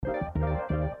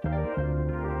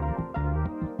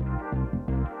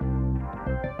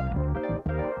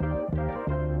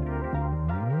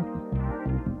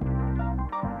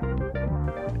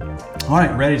All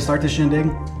right, ready to start this shindig?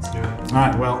 Let's do it. All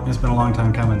right, well, it's been a long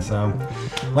time coming, so.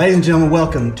 Ladies and gentlemen,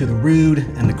 welcome to the rude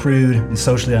and the crude and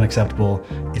socially unacceptable.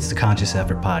 It's the Conscious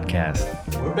Effort Podcast.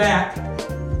 We're back.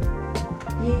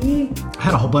 I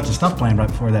had a whole bunch of stuff planned right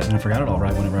before that, and I forgot it all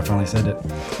right whenever I finally said it.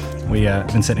 We've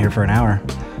been sitting here for an hour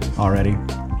already.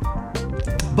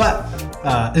 But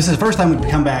this is the first time we've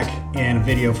come back in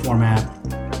video format,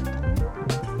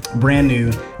 brand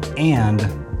new, and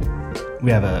we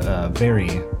have a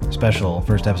very special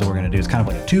first episode we're going to do. It's kind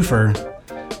of like a twofer.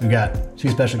 We've got two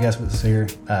special guests with us here.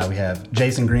 We have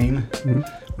Jason Green.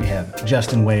 We have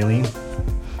Justin Whaley.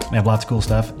 We have lots of cool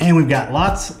stuff. And we've got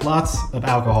lots of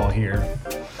alcohol here.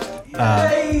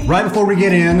 Right before we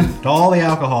get in to all the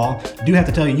alcohol, I do have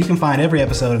to tell you, you can find every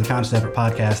episode of the Conscious Effort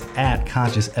Podcast at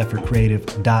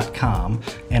consciouseffortcreative.com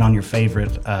and on your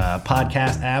favorite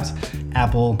podcast apps,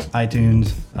 Apple,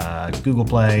 iTunes, Google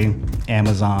Play,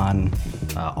 Amazon,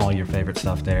 all your favorite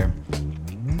stuff there.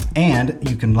 And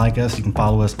you can like us, you can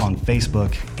follow us on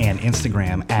Facebook and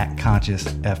Instagram at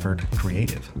Conscious Effort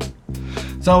Creative.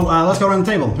 So let's go around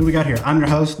the table. Who we got here? I'm your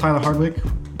host, Tyler Hardwick.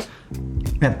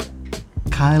 We have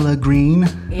Kyla Green.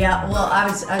 Yeah, well, I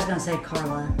was going to say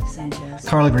Carla Sanchez.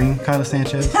 Carla Green, Kyla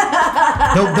Sanchez.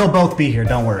 they'll both be here,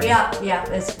 don't worry. Yeah,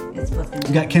 it's both.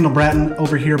 We got Kendall Bratton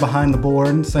over here behind the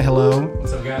board. Say hello.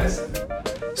 What's up, guys?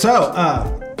 So,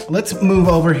 let's move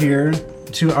over here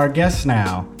to our guests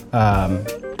now.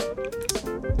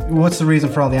 What's the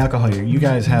reason for all the alcohol here? You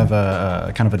guys have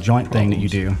a kind of a joint thing that you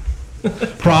do.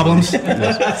 Problems?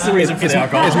 That's the reason for the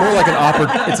alcohol. It's more like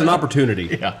it's an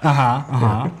opportunity.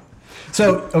 Yeah.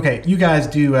 So, okay, you guys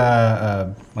do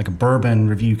like a bourbon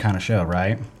review kind of show,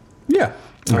 right? Yeah.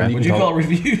 Okay. Would you call it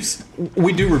reviews?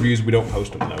 We do reviews. We don't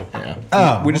post them though. Yeah.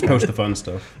 Oh, We just post the fun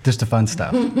stuff. just the fun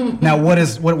stuff. Now, what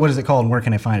is it called, and where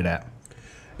can I find it at?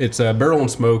 It's Barrel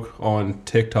and Smoke on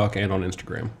TikTok and on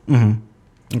Instagram.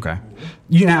 Okay.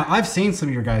 I've seen some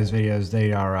of your guys' videos.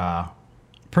 They are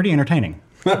pretty entertaining,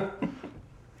 To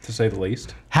say the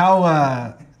least.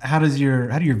 How do your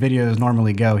videos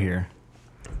normally go here?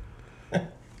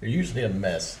 They're usually a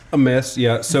mess. A mess,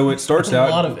 yeah. So it starts A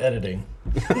out. lot of editing.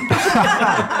 That's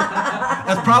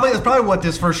probably what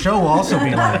this first show will also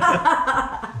be like.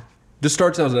 Just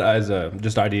starts out as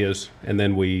just ideas, and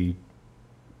then we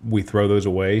throw those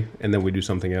away, and then we do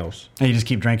something else. And you just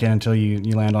keep drinking until you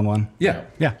land on one. Yeah.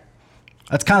 Yeah,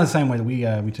 that's kind of the same way that we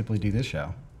typically do this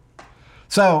show.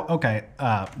 So, okay,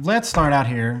 let's start out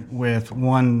here with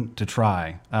one to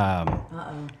try.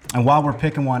 And while we're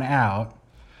picking one out,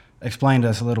 explain to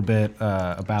us a little bit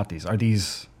about these. Are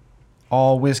these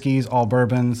all whiskeys, all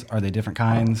bourbons? Are they different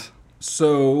kinds?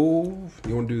 So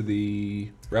you want to do the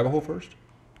rabbit hole first?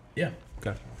 Yeah.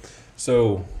 Okay.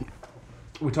 So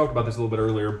we talked about this a little bit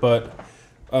earlier, but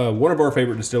one of our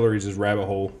favorite distilleries is Rabbit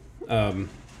Hole, and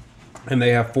they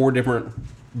have 4 different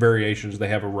variations. They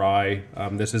have a rye.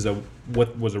 This is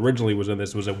what was originally in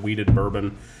this was a wheated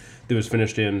bourbon that was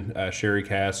finished in sherry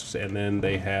casks, and then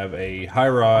they have a high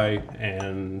rye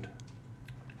and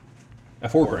a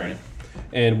 4-grain.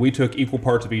 And we took equal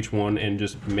parts of each one and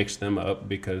just mixed them up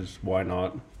because why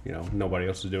not? Nobody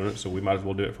else is doing it, so we might as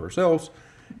well do it for ourselves.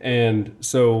 And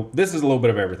so this is a little bit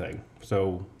of everything.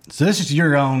 So this is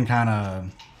your own kind of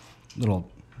little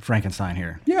Frankenstein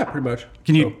here. yeah, pretty much.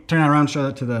 Can you turn that around and show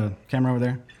that to the camera over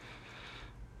there?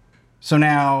 So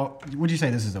now, would you say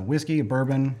this is a whiskey, a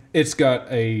bourbon? It's got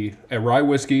a rye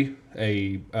whiskey,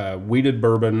 a wheated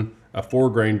bourbon, a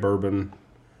 4-grain bourbon,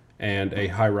 and a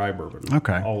high rye bourbon.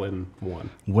 Okay. All in one.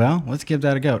 Well, let's give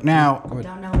that a go. Now,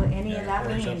 Don't know what any of that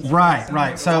means.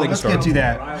 right. So let's get to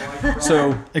that.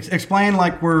 So Explain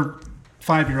like we're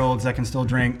 5-year-olds that can still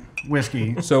drink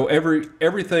whiskey. so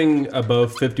everything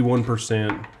above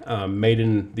 51% made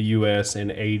in the U.S.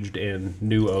 and aged in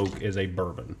new oak is a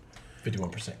bourbon.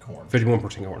 51% corn.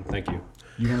 51% corn. Thank you.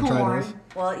 You gonna try Corn. this?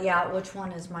 Well, yeah. Which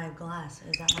one is my glass?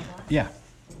 Is that my glass? Yeah.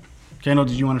 Kendall,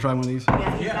 did you want to try one of these?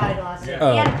 Yeah, he's got a glass. He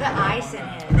had to put ice in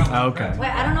his. Okay. Wait,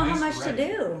 I don't know how much to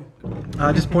do.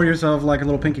 Just pour yourself like a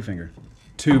little pinky finger.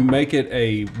 To make it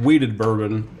a wheated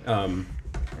bourbon,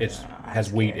 it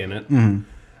has wheat in it.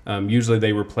 Usually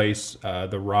they replace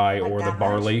the rye Like or the that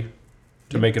barley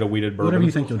to make it a wheated bourbon. Whatever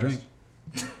you think you'll drink.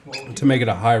 To make it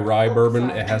a high rye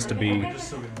bourbon, it has to be,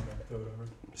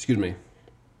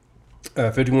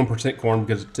 51% corn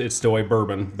because it's still a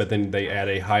bourbon, but then they add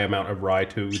a high amount of rye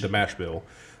to the mash bill.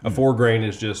 A 4-grain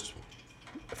is just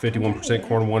 51%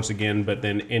 corn once again, but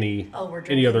then any other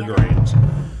drinking it. grains.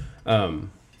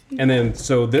 And then,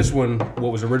 so this one,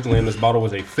 what was originally in this bottle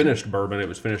was a finished bourbon. It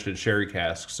was finished in sherry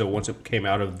casks. So once it came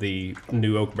out of the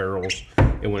new oak barrels,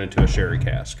 it went into a sherry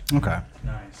cask. Okay.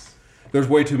 Nice. There's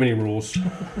way too many rules,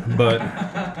 but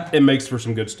it makes for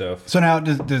some good stuff. So now,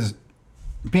 does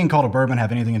being called a bourbon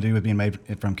have anything to do with being made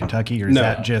from Kentucky, or is No.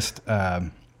 that just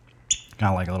kind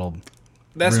of like a little?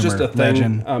 That's rumor, just a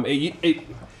thing. legend?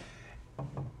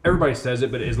 Everybody says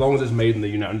it, but as long as it's made in the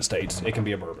United States, it can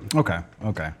be a bourbon. Okay.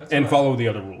 And follow the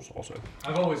other rules also.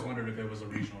 I've always wondered if it was a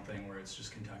regional thing where it's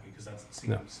just Kentucky, because that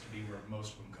seems to be where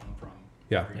most of them come from.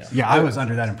 Yeah. Yeah, I was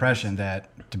under that impression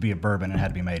that to be a bourbon, it had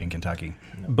to be made in Kentucky.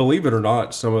 Believe it or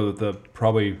not, some of the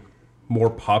probably more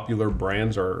popular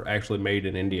brands are actually made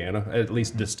in Indiana, at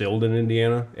least distilled in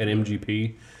Indiana at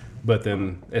MGP. But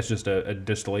then it's just a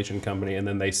distillation company, and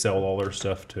then they sell all their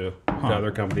stuff to other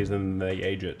companies, and then they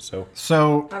age it. So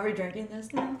Are we drinking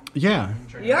this now? Yeah,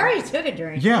 You already took a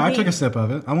drink. yeah, I mean, took a sip of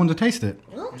it. I wanted to taste it.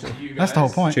 You That's the whole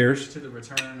guys, point. cheers. To the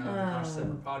return of our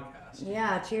separate podcast.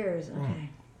 Yeah, cheers. Okay.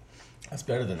 That's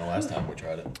better than the last time we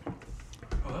tried it.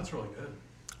 Oh, that's really good.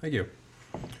 Thank you.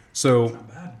 So Not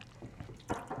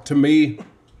bad. to me,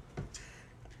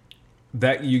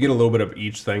 that you get a little bit of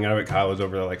each thing out of it. Kyla's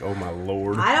over there like, oh my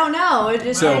lord. I don't know. It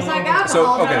just So- tastes like alcohol.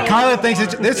 so, okay. doesn't it? Kyla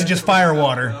thinks this is just fire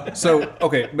water. So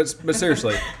okay, but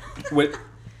seriously,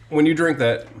 when you drink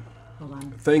that, Hold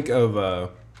on. think of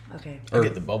Okay. I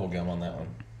get the bubble gum on that one.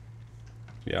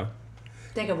 yeah,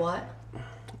 Think of what?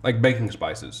 like baking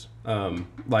spices,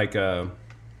 like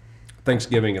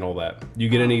Thanksgiving and all that. You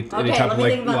get any Okay, type let of me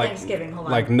like think about Thanksgiving. Hold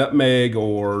on. like nutmeg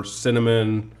or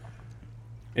cinnamon,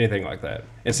 anything like that.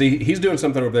 And see, he's doing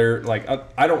something over there. Like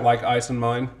I don't like ice in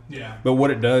mine. Yeah. But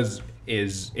what it does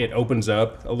is it opens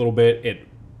up a little bit.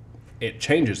 It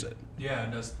changes it. Yeah,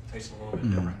 it does taste a little bit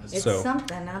different. It's So-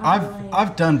 something. I don't really...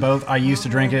 I've done both. I used to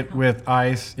drink it with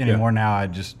ice. Anymore now, I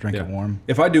just drink Yeah. it warm.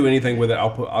 If I do anything with it,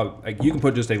 like you can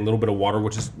put just a little bit of water,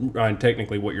 which is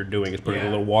technically what you're doing is putting a Yeah,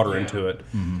 little water yeah. into it,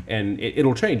 and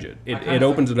it'll change it. It kinda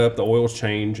opens it up. The oils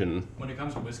change, and When it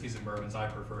comes to whiskeys and bourbons, I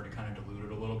prefer to kind of dilute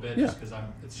it a little bit, Yeah. just because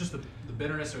it's just the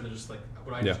bitterness or just like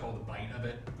what I Yeah. just call the bite of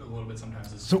it a little bit.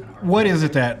 Sometimes it's So kind of hard. what is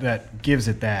it that gives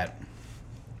it that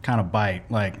kind of bite,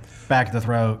 like back of the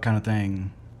throat kind of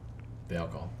thing? The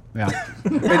alcohol. Yeah.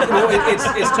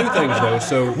 it's two things though.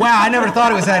 So Wow, I never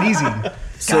thought it was that easy.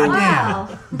 so,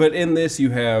 Wow. but in this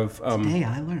you have Hey,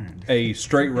 I learned. a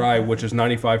straight rye, which is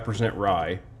 95%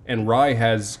 rye, and rye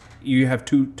has you have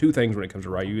two things when it comes to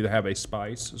rye. You either have a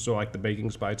spice, so like the baking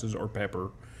spices or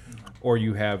pepper, or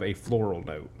you have a floral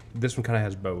note. This one kind of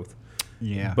has both.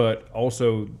 Yeah. But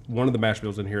also, one of the mash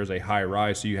bills in here is a high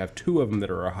rye, so you have two of them that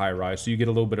are a high rye, so you get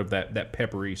a little bit of that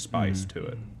peppery spice to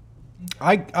it.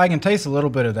 I can taste a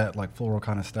little bit of that like floral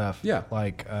kind of stuff. Yeah.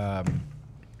 Like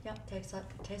Yep, tastes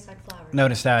like flowers.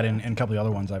 noticed that in a couple of the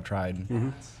other ones I've tried. Mm-hmm.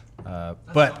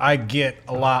 But I get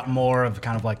a lot more of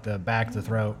kind of like the back of the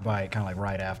throat bite, kind of like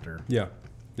right after. Yeah,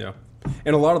 yeah.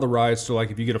 And a lot of the rye, so like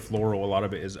if you get a floral, a lot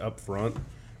of it is up front,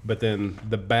 but then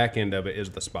the back end of it is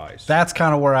the spice. That's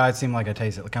kind of where I seem like I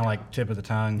taste it, kind of like tip of the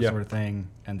tongue Yep. sort of thing,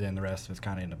 and then the rest of it's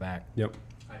kind of in the back. Yep.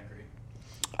 I agree.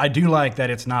 I do like that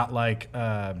it's not like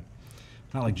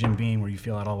Jim Beam where you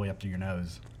feel it all the way up to your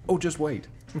nose. Oh, just wait.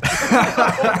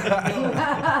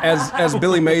 as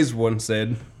Billy Mays once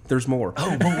said, there's more.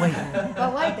 Oh, but wait.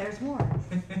 But wait, there's more.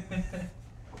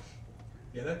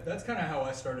 Yeah, that's kind of how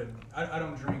I started. I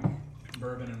don't drink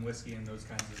bourbon and whiskey and those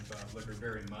kinds of liquor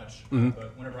very much,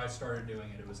 but whenever I started doing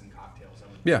it, it was in cocktails.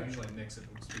 I would Yeah. usually mix it.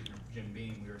 Speaking of Jim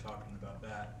Beam, we were talking about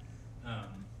that.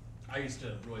 I used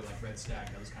to really like Red Stag.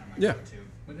 That was kind of my Yeah. go-to.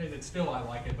 But it's still, I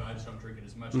like it, but I just don't drink it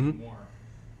as much anymore.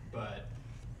 But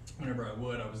whenever I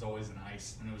would, I was always in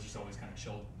ice, and it was just always kind of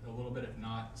chilled a little bit, if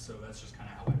not. So that's just kind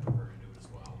of how I prefer to do it as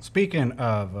well. Speaking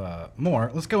of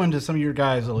more, let's go into some of your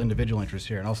guys' little individual interests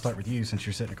here, and I'll start with you since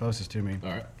you're sitting closest to me. All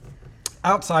right.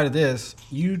 Outside of this,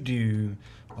 you do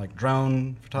like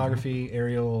drone photography,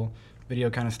 aerial video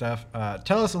kind of stuff.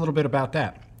 Tell us a little bit about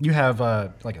that. You have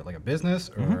like a business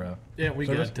or a Yeah, we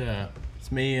service? got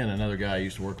it's me and another guy I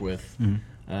used to work with.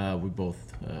 We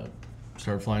both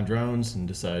started flying drones and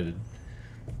decided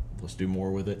let's do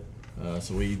more with it.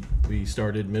 So we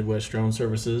started Midwest Drone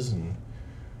Services, and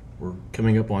we're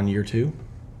coming up on year 2.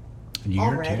 year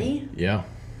or two. Already? Yeah,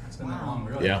 It's been that long,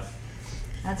 really. yeah,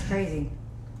 That's crazy.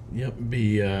 yep.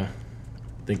 Be I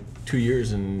think 2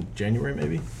 years in January,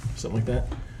 maybe something like that.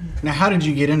 Now, how did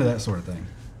you get into that sort of thing?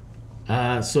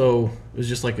 So it was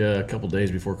just like a couple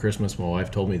days before Christmas. My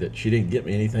wife told me that she didn't get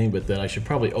me anything, but that I should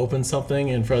probably open something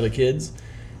in front of the kids,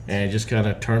 and it just kind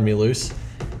of turned me loose.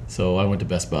 So I went to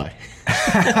Best Buy.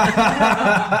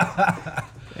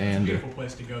 And Beautiful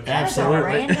place to go to. That's a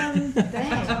Absolutely. random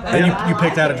thing. And you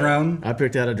picked out a drone. I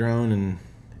picked out a drone, and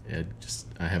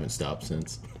I haven't stopped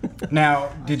since. Now,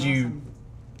 did you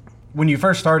when you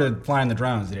first started flying the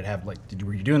drones, did it have like,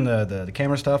 were you doing the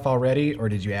camera stuff already, or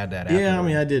did you add that? Yeah, I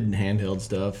mean, afterward? I did handheld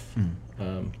stuff.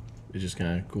 It's just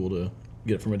kind of cool to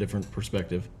get it from a different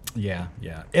perspective. Yeah.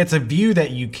 It's a view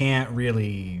that you can't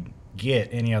really get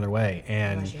any other way,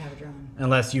 and Unless you have a drone.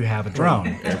 unless you have a drone,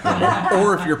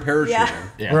 Or if you're parachuting.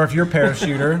 Yeah. or if you're a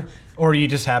parachuter, or you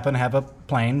just happen to have a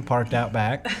plane parked out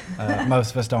back.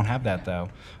 Most of us don't have that though.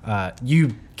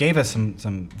 You gave us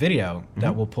some video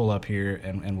that we'll pull up here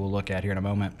and we'll look at here in a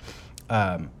moment.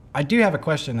 I do have a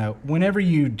question though. Whenever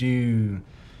you do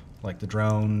like the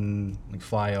drone like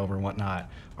flyover and whatnot,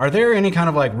 are there any kind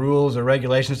of like rules or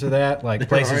regulations to that? Like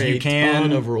places are you a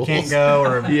ton of rules. can't go,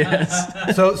 or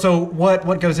Yes. so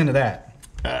what goes into that?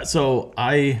 So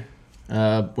I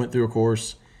went through a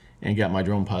course and got my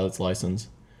drone pilot's license.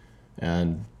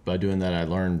 And by doing that, I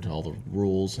learned all the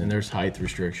rules. And there's height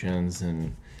restrictions.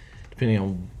 And depending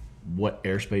on what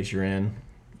airspace you're in,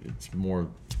 it's more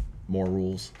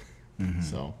rules.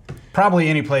 So Probably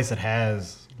any place that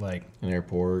has like an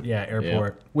airport.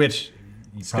 airport, which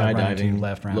you probably run into skydiving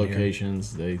left around here.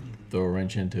 locations, they throw a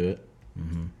wrench into it.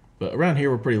 But around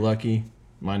here, we're pretty lucky.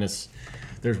 Minus,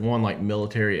 there's one like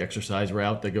military exercise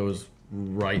route that goes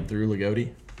right through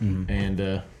Lagodi, and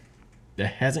that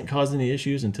hasn't caused any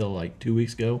issues until like 2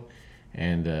 weeks ago,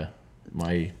 and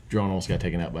my drone almost got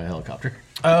taken out by a helicopter.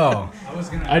 Oh, I was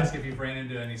gonna ask if you ran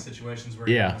into any situations where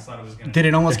you Yeah. almost thought it was gonna. did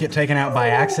it almost get taken out by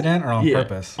accident or on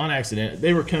purpose? on accident.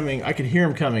 They were coming. I could hear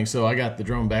them coming, so I got the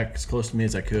drone back as close to me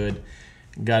as I could.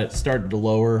 Got it started to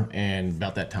lower, and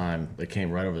about that time, they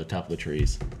came right over the top of the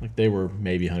trees. Like they were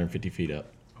maybe 150 feet up.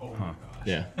 Oh my gosh.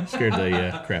 Yeah, scared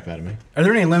the crap out of me. Are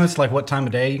there any limits to like what time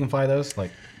of day you can fly those?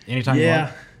 Like anytime you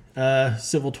want? Yeah,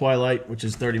 civil twilight, which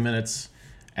is 30 minutes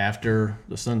after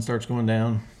the sun starts going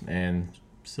down, and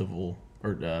civil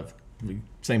or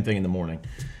same thing in the morning.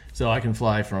 So I can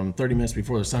fly from 30 minutes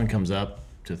before the sun comes up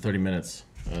to 30 minutes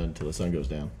until the sun goes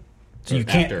down. So you Or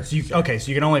can't. after. So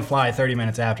you can only fly 30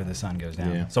 minutes after the sun goes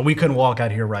down. Yeah. So we couldn't walk out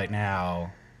here right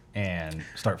now and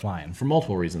start flying. For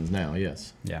multiple reasons now,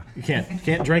 yes. Yeah. You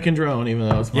can't drink and drone, even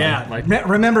though it's my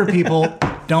Remember, people,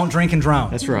 don't drink and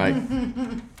drone. That's right.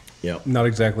 Yep. Not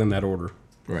exactly in that order.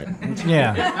 Right.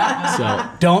 Yeah.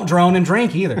 So Don't drone and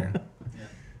drink either.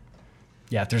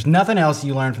 Yeah. If there's nothing else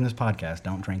you learn from this podcast,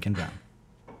 don't drink and drone.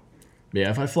 yeah,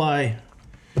 if I fly,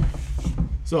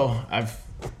 so I've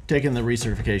taken the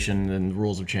recertification and the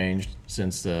rules have changed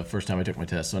since the first time I took my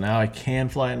test. So now I can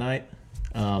fly at night,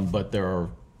 but there are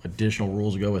additional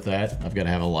rules to go with that. I've got to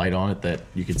have a light on it that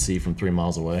you can see from 3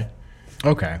 miles away.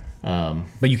 Okay.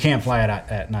 But you can't fly it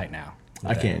at night now.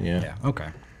 I can, yeah. Yeah. Okay.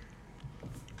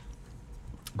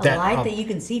 A light that you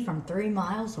can see from 3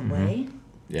 miles away.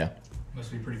 Yeah. Must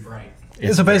be pretty bright.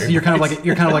 It's So basically, very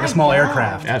you're kind of like a small God.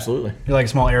 aircraft. Absolutely. You're like a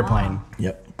small airplane.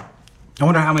 Yep. I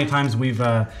wonder how many times we've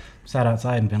sat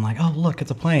outside and been like, "Oh, look,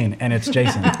 it's a plane," and it's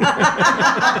Jason.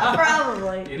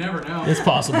 Probably. You never know. It's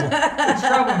possible. It's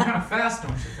traveling kind of fast,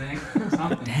 don't you think?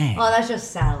 Something. Dang. Oh, that's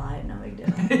just satellite. No big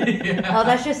deal. Oh,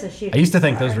 that's just a shooting I used to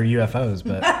think star. those were UFOs,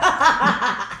 but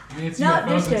I mean, it's No, UFOs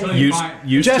just until Jason. you Used- find.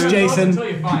 used Just to? Jason. Until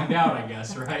you find out, I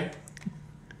guess, right?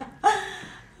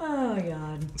 Oh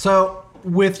God. so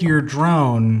with your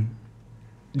drone,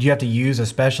 do you have to use a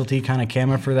specialty kind of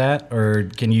camera for that, or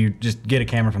can you just get a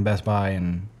camera from Best Buy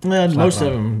and? Most on.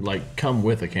 of them like come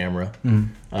with a camera.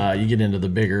 You get into the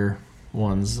bigger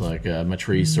ones like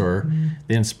Matrice or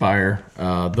the Inspire.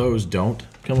 Those don't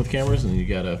come with cameras, and you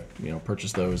gotta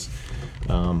purchase those.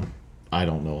 I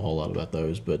don't know a whole lot about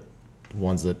those, but the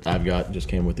ones that I've got just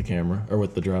came with the camera or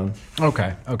with the drone.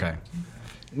 Okay. Okay. I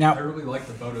Now, really like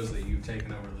the photos that you've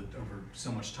taken over so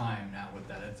much time now with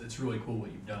that. It's really cool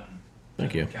what you've done.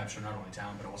 Thank you. Capture not only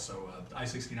town but also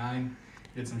I-69.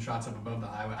 Did some shots up above the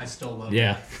highway. I still love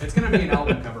Yeah. it. It's gonna be an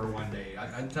album cover one day.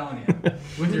 I'm telling you,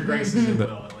 with your graces, it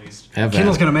will at least. Have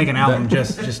Kendall's that. gonna make an album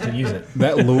just to use it.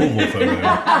 That Louisville photo.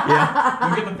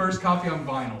 You'll get the first copy on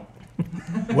vinyl.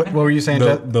 What were you saying,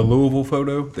 the, Jeff? the Louisville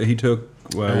photo that he took,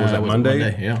 was that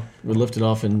Monday? Yeah, we lifted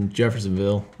off in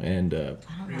Jeffersonville and Really.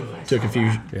 took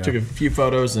a few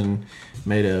photos and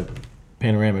made a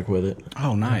panoramic with it.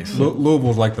 Oh, nice.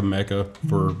 Louisville's like the mecca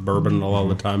for bourbon a lot of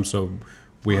the time, so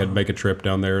we had to make a trip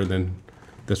down there, and then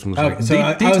this one was like, Okay,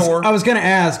 so detour. I was gonna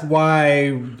ask why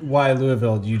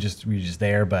Louisville? Were you just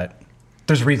there? But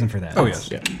there's a reason for that. Oh, yes.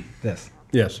 Yeah. This.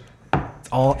 Yes. It's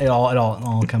all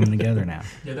coming together now.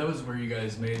 Yeah, that was where you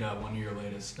guys made one of your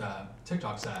latest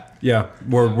TikToks at. Yeah,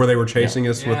 where they were chasing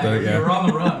us with the, you were on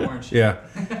the run, weren't you? Yeah.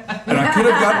 And I could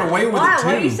have gotten away with What? it,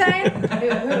 What are you too. saying?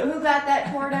 Who got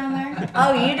that tour down there?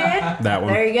 Oh, you did? That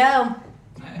one. There you go.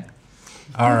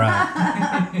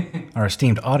 our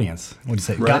esteemed audience, what do you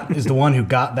say? Right. Is the one who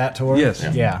got that tour? Yes.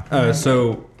 Yeah.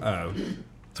 So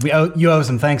So you owe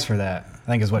some thanks for that, I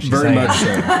think is what she's very saying. much so.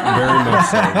 Very much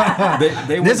so.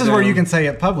 They This went is where you down- can say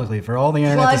it publicly for all the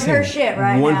internet Plug to see. her shit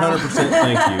right 100%. now.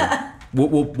 Thank you.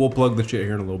 We'll plug the shit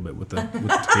here in a little bit with the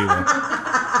tequila.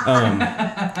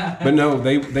 But no,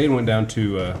 they went down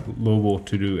to Louisville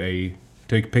to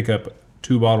pick up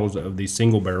 2 bottles of the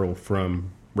single barrel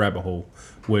from Rabbit Hole,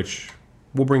 which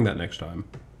we'll bring that next time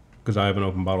because I have an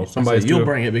open bottle. So you'll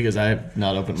bring it because I have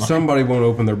not opened mine. Somebody won't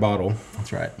open their bottle.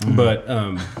 That's right. But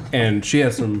and she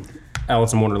has some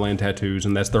Alice in Wonderland tattoos,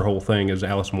 and that's their whole thing is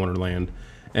Alice in Wonderland.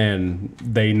 And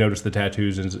they noticed the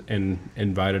tattoos and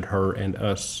invited her and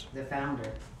us. The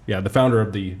founder. Yeah, the founder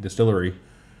of the distillery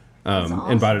awesome.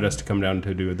 invited us to come down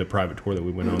to do the private tour that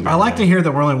we went on. I like to hear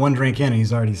that we're only one drink in, and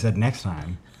he's already said next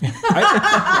time.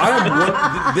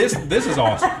 This is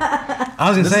awesome. I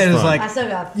was gonna This say is it was fun. like I still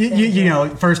got. you know,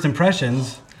 first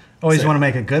impressions. Always Same. want to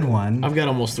make a good one. I've got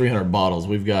almost 300 bottles.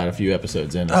 We've got a few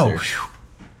episodes in us Oh, here. phew.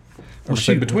 Well,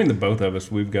 shoot. between the both of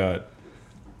us, we've got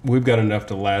enough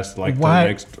to last like till Why-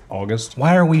 next August.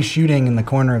 Why are we shooting in the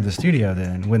corner of the studio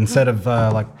then, instead of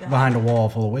like behind a wall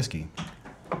full of whiskey?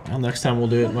 Well, next time we'll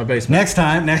do it in my basement. Next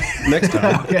time. Next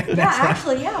time. Okay, Yeah, next time.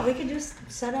 actually, yeah, we could just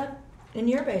set up in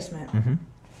your basement.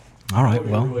 All right.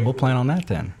 Well, we'll plan on that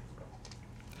then.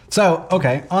 So,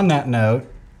 okay. On that note,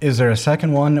 is there a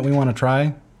second one that we want to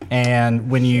try? And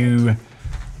when you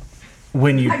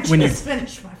I just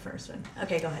finished my first one.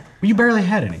 Okay, go ahead. you barely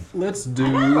had any. Let's do.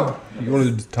 know. You want to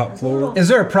do the top floor? Is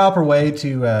there a proper way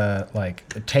to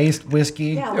like taste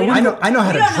whiskey? Yeah, we I know don't- I know how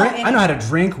we to don't know drink. I know how to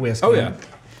drink whiskey. Oh yeah.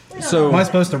 So Am I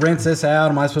supposed to rinse this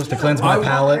out? Am I supposed to cleanse my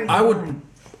palate?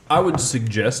 I would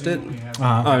suggest it.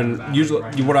 And usually,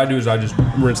 what I do is I just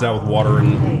rinse it out with water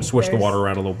and swish the water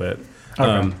around a little bit.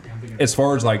 As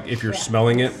far as like if you're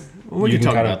smelling it, We you can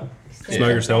can talk kind about of smell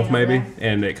yourself maybe,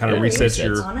 and it kind of Yeah, resets resets.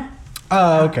 your. On it?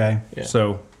 Oh, okay. Yeah.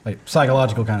 So Like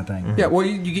psychological kind of thing. yeah, well,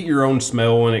 you get your own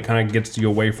smell, and it kind of gets you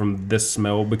away from this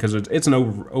smell because it's an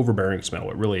overbearing smell.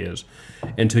 It really is,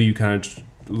 until you kind of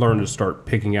learn to start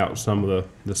picking out some of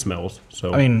the smells.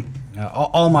 So I mean,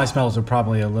 all my smells are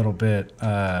probably a little bit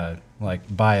like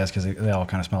biased because they all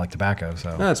kind of smell like tobacco.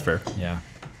 So that's fair. yeah,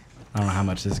 I don't know how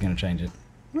much this is going to change it.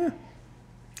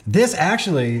 This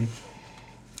actually,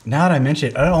 now that I mention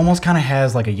it, it almost kind of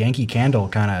has like a Yankee Candle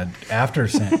kind of after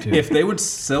scent to it. If they would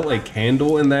sell a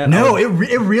candle in that, No, I would-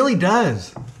 it really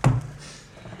does.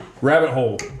 rabbit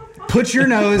hole. Put your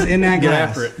nose in that Get glass.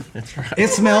 after it. That's right. It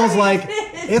smells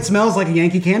like a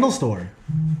Yankee Candle store.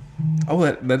 Oh,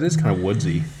 that is kind of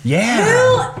woodsy.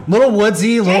 Yeah, little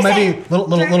woodsy, little maybe Turn your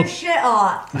little shit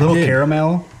off. did.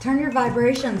 caramel. Turn your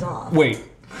vibrations off. Wait,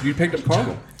 you picked up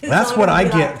caramel. That's what I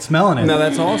get smelling it. No,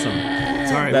 that's awesome. Sorry,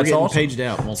 That's we're getting awesome. paged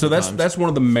out multiple So times. that's one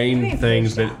of the main Maybe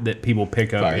things first that people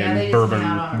pick up Sorry. Yeah, they in just went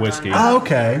out on bourbon a whiskey. run. Oh,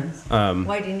 okay.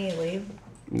 Why didn't he leave?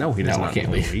 No, he does No, I not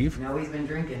can't leave. No, he's been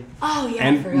drinking. Oh, yeah,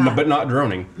 I forgot. And but not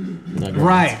droning. Not good.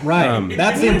 Right.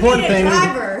 That's the You important need a thing.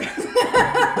 driver.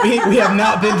 We have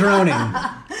not been droning.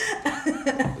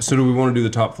 So do we want to do the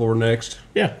top floor next?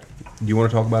 Yeah. Do you want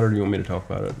to talk about it, or do you want me to talk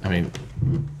about it? I mean,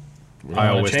 we I don't wanna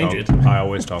always change talk. it. I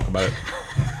always talk about it.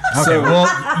 Okay, well,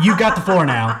 you've got the floor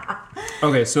now.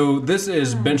 Okay, so this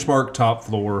is Benchmark Top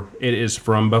Floor. It is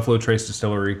from Buffalo Trace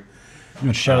Distillery. I'm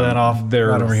gonna show that off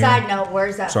They're- right over here. Side note,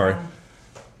 where's that Sorry. from?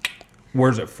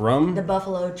 Where's it from? The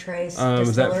Buffalo Trace Is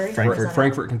that Distillery? Frankfurt,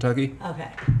 Frankfurt, Kentucky? Okay.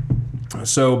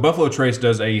 So Buffalo Trace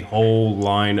does a whole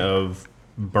line of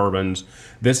bourbons.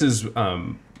 This is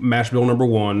mash bill number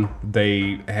 1.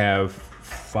 They have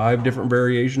 5 different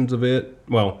variations of it.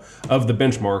 Well, of the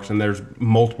benchmarks, and there's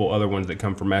multiple other ones that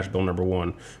come from mash bill number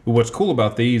 1. But what's cool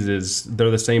about these is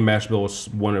they're the same mash bill as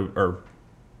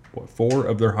 4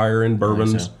 of their higher end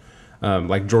bourbons,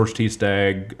 like George T.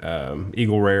 Stagg,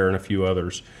 Eagle Rare, and a few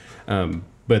others.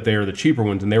 But they are the cheaper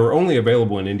ones, and they were only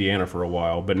available in Indiana for a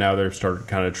while, but now they've started to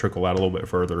kind of trickle out a little bit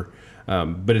further.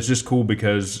 But it's just cool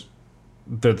because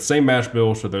they're the same mash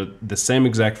bill, so they're the same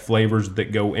exact flavors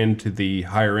that go into the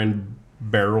higher end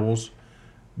barrels.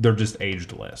 They're just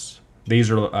aged less. These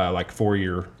are like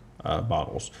 4-year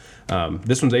bottles.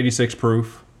 This one's 86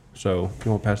 proof, so if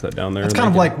you want to pass that down there. It's kind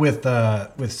of like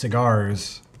with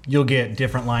cigars. You'll get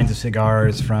different lines of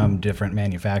cigars from different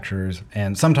manufacturers,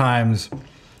 and sometimes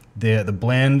the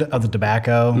blend of the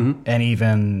tobacco and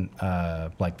even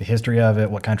like the history of it,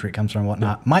 what country it comes from,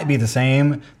 whatnot, might be the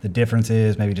same. The difference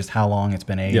is maybe just how long it's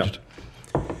been aged.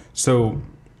 So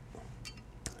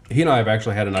he and I have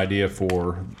actually had an idea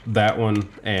for that one,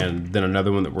 and then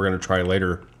another one that we're going to try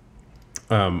later.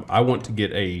 I want to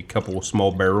get a couple of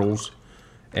small barrels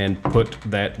and put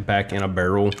that back in a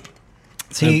barrel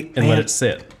See, and let man, it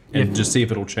sit and just see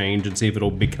if it'll change and see if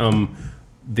it'll become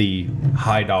the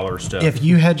high dollar stuff. if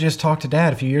you had just talked to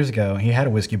Dad a few years ago, he had a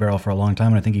whiskey barrel for a long time,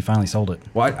 and I think he finally sold it.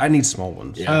 Well, I need small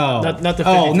ones. Oh, Not the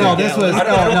oh 53 no, this was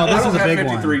gallons. this was a have big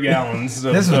 53 one. gallons.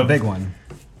 This was a big one.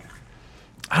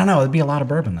 I don't know. It'd be a lot of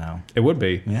bourbon though. It would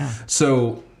be. Yeah.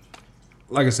 So,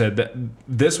 like I said,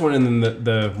 this one and then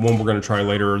the one we're going to try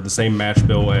later are the same mash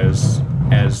bill as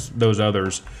those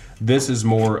others. This is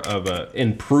more of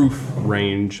in proof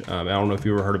range. I don't know if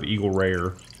you ever heard of Eagle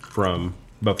Rare from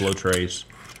Buffalo Trace.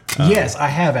 Yes, I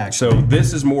have actually. So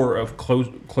this is more of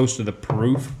close to the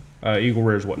proof. Eagle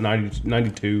Rare is what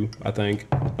 92, I think,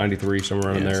 93,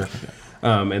 somewhere around there.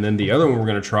 And then the other one we're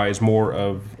going to try is more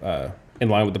of in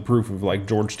line with the proof of like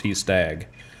George T. Stagg,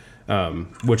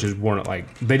 which is one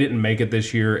like they didn't make it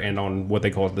this year, and on what they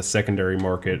call the secondary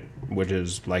market, which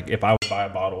is like if I would buy a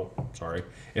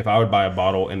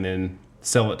bottle and then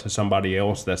sell it to somebody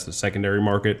else, that's the secondary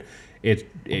market.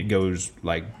 It goes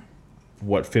like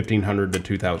what $1,500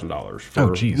 to $2,000. Oh,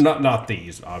 jeez. Not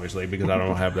these obviously because I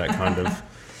don't have that kind of.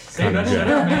 Save that shit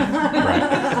up, man.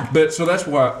 Right. But so that's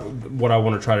what I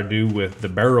want to try to do with the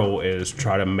barrel is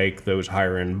try to make those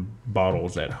higher end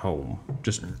bottles at home.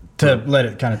 Just to let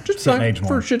it kind of sit and age for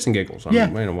more. shits and giggles. I Yeah.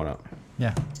 mean, why not?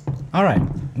 Yeah. All right.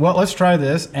 Well, let's try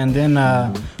this, and then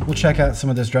we'll check out some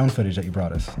of this drone footage that you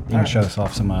brought us. You're gonna show us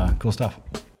off some cool stuff.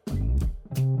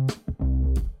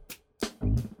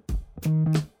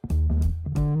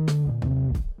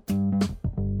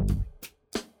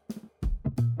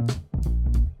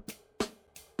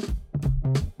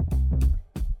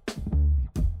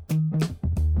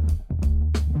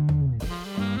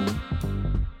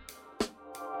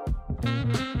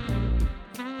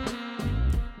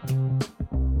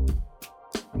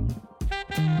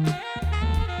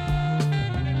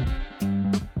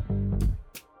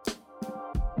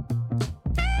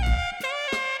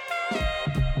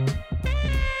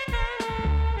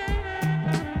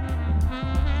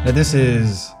 Now this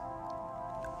is,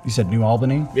 you said New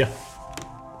Albany? Yeah.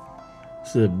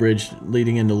 It's the bridge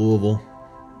leading into Louisville.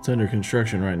 It's under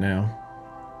construction right now.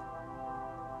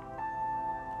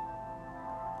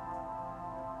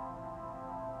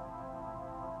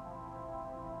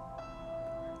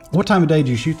 What time of day did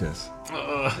you shoot this?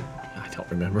 I don't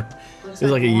remember. It was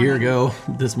like a year ago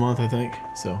this month, I think.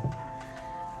 So,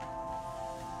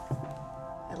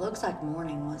 It looks like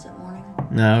morning. Was it morning?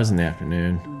 no, it was in the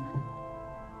afternoon.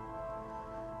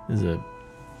 It was a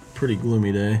pretty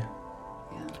gloomy day.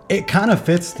 Yeah. It kind of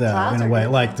fits though Clouds in a are way,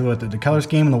 good. like the color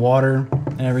scheme and the water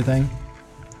and everything.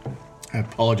 I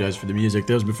apologize for the music.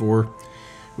 That was before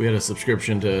we had a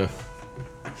subscription to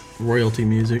royalty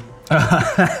music. So this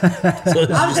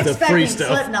I was is just the free expecting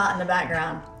stuff. Slipknot in the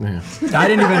background. Yeah. I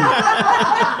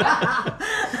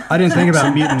didn't think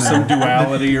about muting Some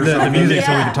duality or the something. music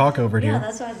so we could talk over it Yeah, here.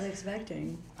 that's what I was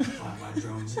expecting. Fly my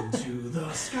drones into the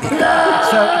sky.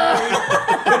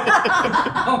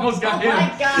 Almost got Oh my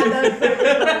him. god, that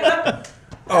was so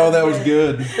Oh, that was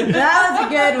good. That was a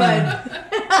good one.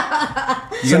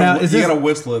 So now, is you this, gotta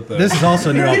whistle it though. this is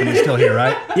also New Albany still here,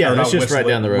 right? Yeah, Or that's not just whistle right it,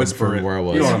 down the road whisper from it. where I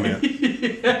was. You know what I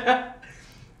meant.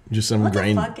 Just some What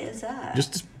grain, the fuck is that?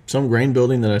 just some grain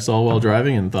building that I saw while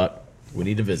driving and thought we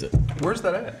need to visit. Where's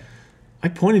that at? I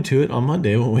pointed to it on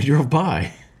Monday when we drove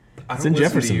by. I It's don't in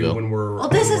listen to you Jeffersonville. when we're. Well,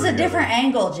 this when is we're a different together.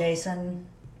 angle, Jason.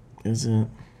 Is it?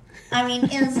 I mean,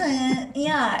 is it?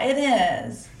 Yeah, it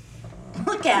is.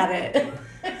 Look at it.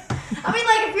 I mean,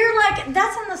 like, if you're like,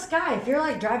 that's in the sky. If you're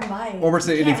like driving by. Well, we're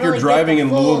saying you can't if you're really get driving the in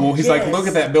full Louisville, he's like, gist. look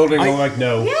at that building. I'm like,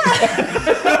 no. You're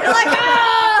like,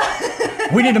 ah!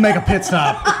 We need to make a pit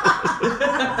stop.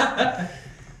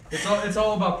 It's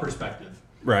all about perspective.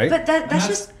 Right. But that's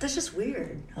that's- just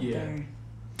weird up Yeah. there.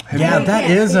 Yeah, You that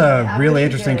can't is see it. a I really wish you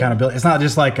interesting could. kind of build. It's not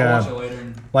just like I'll watch it a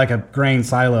later and grain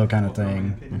silo kind of throw my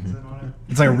thing. opinions in on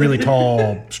it. It's like a really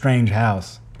tall, strange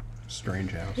house.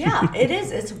 Strange house. Yeah, it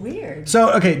is. It's weird.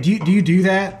 So, okay, do you do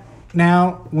that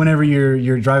now? Whenever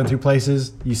you're driving through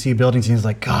places, you see buildings, and it's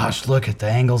like, gosh, look at the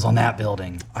angles on that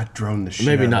building. I drone the shit.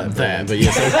 Maybe out not of that, building.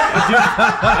 but yes,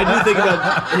 I do think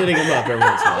about hitting them up every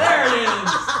once in a while. There it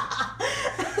is.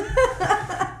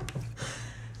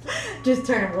 Just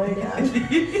turn it way down.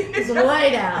 Just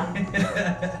way down.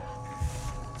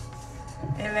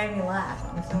 It made me laugh.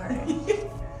 I'm sorry.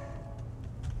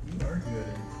 You are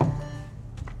good.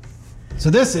 So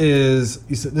this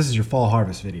is your fall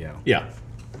harvest video. Yeah,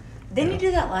 Didn't you do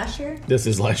that last year? this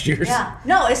is last year's. Yeah.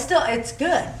 No, it's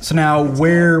good. So now,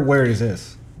 where is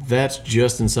this? That's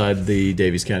just inside the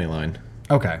Davies County line.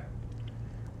 Okay.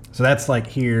 So that's like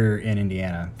here in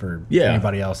Indiana for Yeah.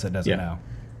 anybody else that doesn't Yeah. know.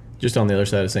 Just on the other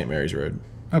side of St. Mary's Road.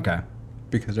 Okay.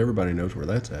 because everybody knows where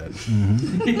that's at.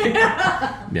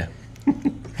 Yeah.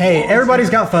 Hey, everybody's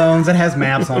got phones. It has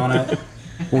maps on it.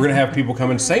 We're going to have people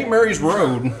coming St. Mary's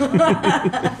Road.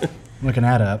 Looking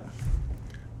that up.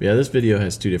 Yeah, this video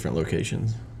has 2 different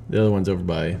locations. The other one's over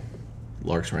by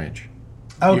Lark's Ranch.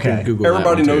 You Okay. can Google that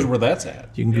Everybody one, knows too. where that's at.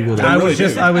 You can Google I that. really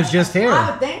do. I was just I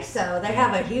here. would think so. They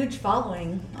have a huge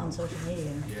following on social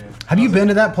media. Yeah. Have you been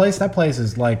to that place? That place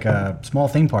is like a small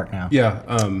theme park now. Yeah.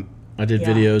 I did Yeah.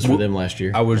 videos for them last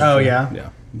year. I was. Oh,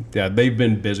 yeah? Yeah. They've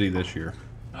been busy this year.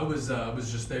 I was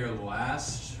just there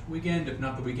last weekend, if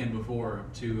not the weekend before,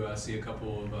 to see a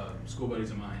couple of school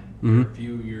buddies of mine. They're a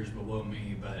few years below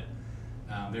me, but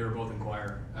they were both in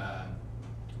choir.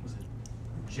 Was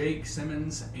it Jake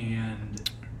Simmons and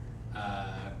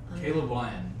Caleb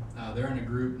Lyon? They're in a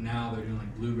group now. They're doing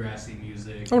like bluegrassy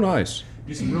music. Oh, nice.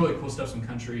 Do some really cool stuff. Some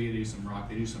country. They do some rock.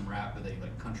 They do some rap, but they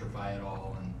like countrify it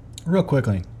all. And Real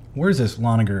quickly, where's this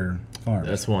Loniger Farm?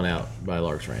 That's one out by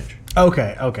Lark's Ranch.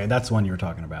 Okay, that's the one you were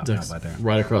talking about. Not That's right there.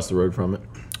 right across the road from it.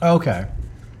 Okay.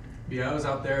 yeah, I was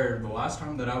out there. The last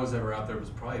time that I was ever out there was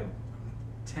probably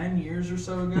 10 years or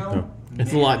so ago.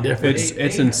 It's a lot different. It's They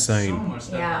have insane. So much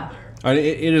stuff Yeah. out there.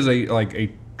 It is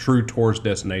a true tourist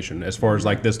destination as far as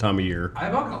like this time of year. I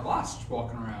about got lost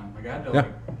walking around. Like I had to Yeah.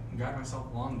 guide myself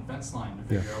along the fence line to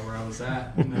figure out where I was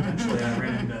at, and eventually I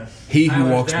ran into He who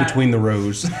Tyler's walks dad. between the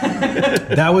rows.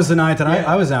 That was the night that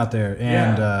Yeah. I was out there,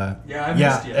 and Yeah, I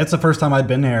missed you. it's the first time I'd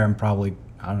been there in probably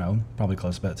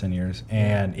close to about 10 years,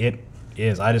 and it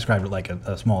is. I described it like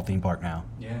a small theme park now.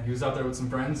 Yeah, he was out there with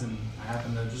some friends, and I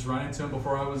happened to just run into him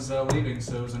before I was leaving.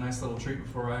 So it was a nice little treat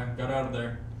before I got out of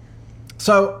there.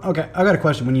 So okay, I got a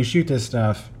question. When you shoot this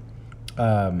stuff,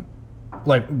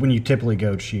 like when you typically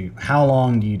go shoot, how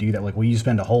long do you do that? Like, will you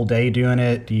spend a whole day doing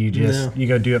it? Do you just No. you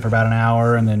go do it for about an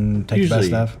hour and then take the best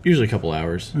stuff? Usually a couple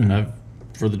hours.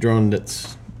 For the drone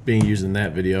that's being used in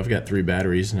that video, I've got 3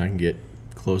 batteries, and I can get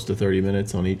close to 30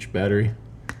 minutes on each battery.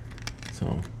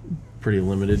 So pretty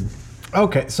limited.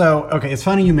 Okay, it's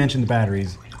funny you mentioned the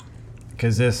batteries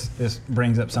because this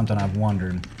brings up something I've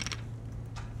wondered.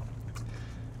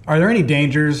 Are there any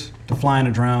dangers to flying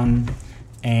a drone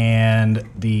and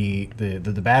the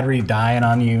battery dying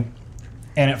on you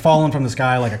and it falling from the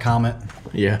sky like a comet?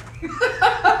 Yeah.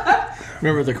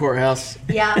 Remember the courthouse?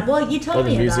 Yeah, well, you told Or the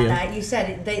me museum. about that. You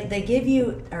said they give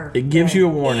you, or It gives you a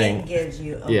warning. It gives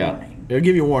you a Yeah. warning. It'll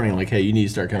give you a warning, like, hey, you need to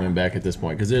start coming back at this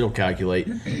point, because it'll calculate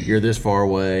you're this far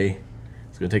away.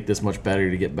 It's going to take this much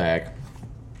battery to get back.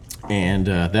 And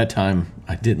that time,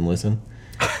 I didn't listen.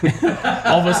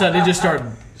 All of a sudden, it just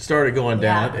started going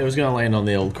down. Yeah. It was going to land on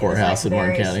the old courthouse it was in like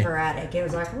Martin very County. sporadic. It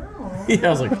was like, oh, Yeah, I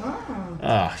was like, oh.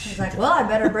 ah, He's like, well, I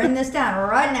better bring this down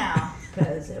right now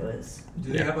because it was.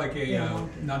 Do they have like a Yeah.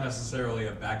 not necessarily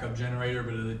a backup generator,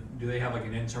 but do they have like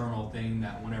an internal thing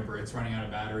that whenever it's running out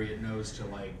of battery, it knows to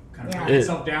like kind of Yeah. bring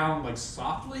itself down like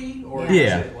softly, or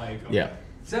Yeah. is it like okay. Yeah.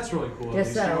 So that's really cool. At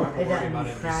Just least you don't so have to it worry about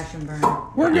doesn't it. crash and burn.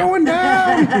 We're going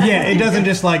down. Yeah, it doesn't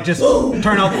just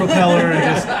turn off the propeller and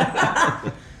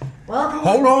just. Well,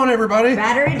 Hold on, everybody.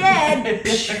 battery dead.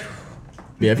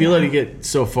 yeah, if you let it get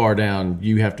so far down,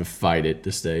 you have to fight it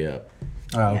to stay up.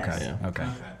 Oh, okay, Yes. Yeah. okay.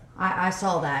 Okay. I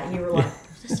saw that. You were like,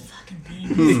 this fucking thing.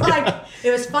 It's like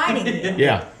it was fighting you.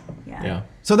 Yeah. Yeah. Yeah.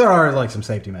 So there are like some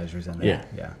safety measures in there. Yeah.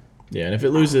 Yeah. Yeah, and if it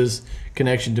loses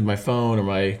connection to my phone or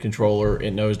my controller,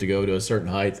 it knows to go to a certain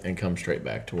height and come straight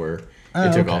back to where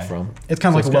it took okay. off from. It's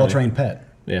kind So of like a well-trained pet.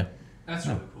 Yeah. That's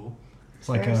really cool. It's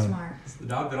like Very a smart. It's the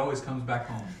dog that always comes back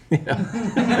home.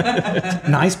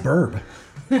 nice burb.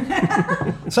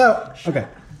 So, okay.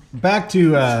 Back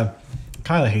to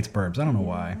Kyla hates burbs. I don't know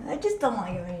why. I just don't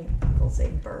like it when people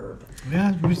say burb.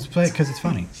 Yeah, we just play it because it's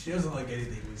funny. She doesn't like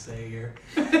anything we say here.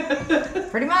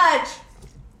 Pretty much.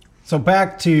 So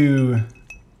back to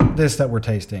this that we're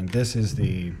tasting. This is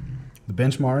the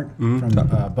benchmark from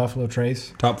Buffalo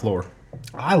Trace. Top floor.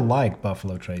 I like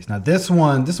Buffalo Trace. Now this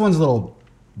one's a little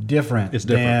different, It's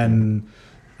different.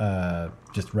 than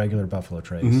just regular Buffalo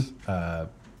Trace.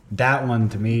 That one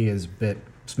to me is a bit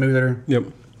smoother. Yep.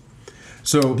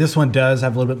 So This one does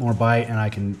have a little bit more bite, and I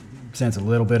can sense a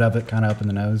little bit of it kind of up in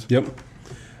the nose. Yep.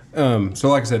 So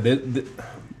like I said,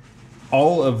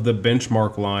 all of the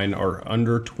benchmark line are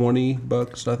under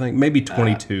 $20, I think, maybe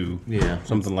 22. Yeah.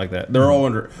 something like that. They're all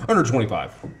under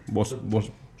 25. We'll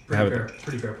have it.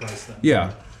 Pretty fair price then.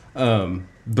 Yeah.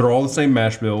 They're all the same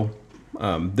mash bill.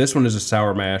 This one is a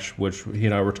sour mash, which he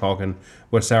and I were talking.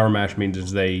 What sour mash means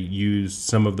is they use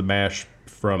some of the mash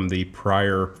from the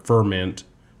prior ferment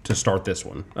to start this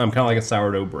one. Kind of like a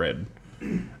sourdough bread.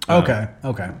 Okay.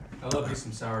 I love me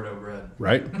some sourdough bread.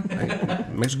 Right?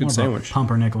 Makes a good sandwich.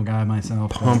 Pumpernickel guy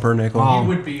myself. Pumpernickel. I'll- You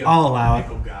would be a I'll allow it.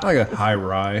 pickle guy. I like a high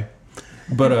rye.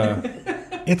 But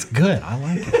It's good. I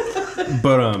like it.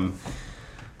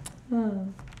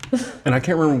 and I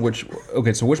can't remember which.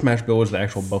 Okay, so which mash bill is the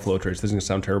actual Buffalo Trace? This is gonna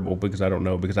sound terrible because I don't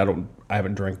know because I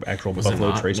haven't drank actual Was it Buffalo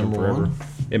not Trace in number forever. one?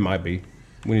 It might be.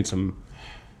 We need some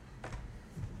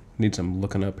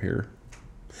looking up here.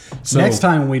 So Next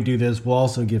time we do this, we'll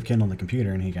also give Kendall the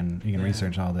computer, and he can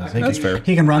research all this. That's fair.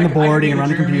 He can run the board. He can run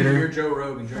the Jeremy, computer. You're Joe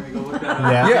Rogan. Jeremy, go look that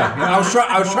up. Yeah. yeah, I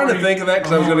was trying to think of that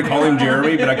because I was going to call him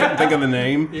Jeremy, but I couldn't think of the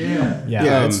name. Yeah. Yeah.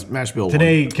 Yeah, it's mash bill.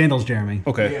 Today, Kendall's Jeremy.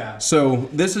 Okay, Yeah. so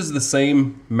this is the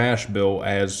same mash bill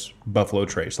as Buffalo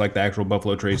Trace, like the actual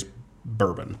Buffalo Trace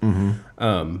bourbon.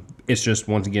 It's just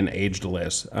once again aged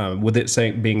less. With it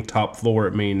saying being top floor,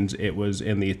 it means it was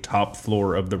in the top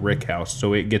floor of the rick house,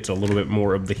 so it gets a little bit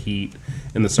more of the heat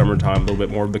in the summertime, a little bit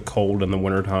more of the cold in the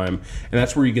wintertime, and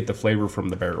that's where you get the flavor from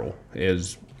the barrel.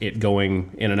 Is it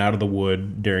going in and out of the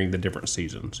wood during the different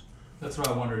seasons? That's what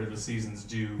I wondered if the seasons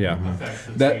do Yeah. affect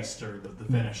the That- taste or the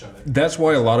finish of it. That's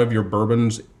why a lot of your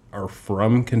bourbons are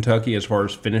from Kentucky as far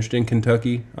as finished in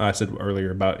Kentucky. I said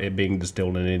earlier about it being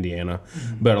distilled in Indiana.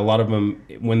 But a lot of them,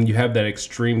 when you have that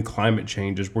extreme climate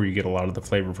change, is where you get a lot of the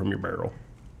flavor from your barrel.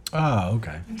 Oh,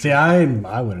 okay. See, I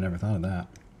would have never thought of that.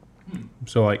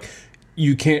 So like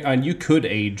you can't, and you could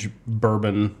age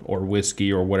bourbon or whiskey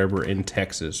or whatever in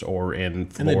Texas or in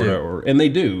they Florida, do. and they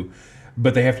do,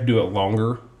 but they have to do it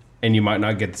longer, and you might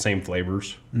not get the same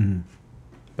flavors.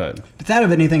 But Does that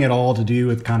have anything at all to do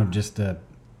with kind of just the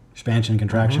expansion and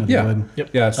contraction of the yeah, wood?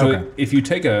 yeah. So Okay. if you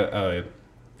take a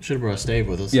Should have brought a stave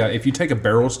with us. yeah, if you take a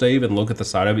barrel stave and look at the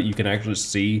side of it, you can actually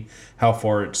see how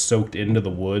far it's soaked into the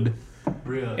wood,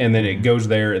 Really? and then it goes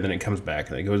there, and then it comes back,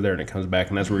 and it goes there, and it comes back,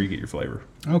 and that's where you get your flavor.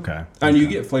 Okay. And you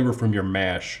get flavor from your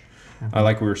mash.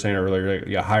 Like we were saying earlier, like,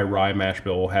 a high rye mash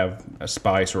bill will have a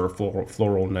spice or a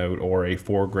floral note, or a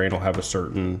 4-grain will have a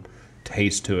certain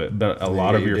taste to it. But a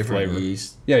lot of your different flavor,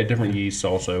 yeast. yeah, different yeasts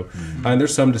also. And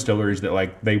there's some distilleries that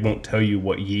like they won't tell you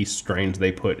what yeast strains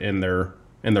they put in their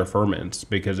ferments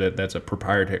because that's a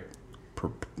proprietary.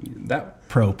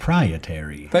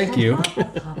 Proprietary. Thank you.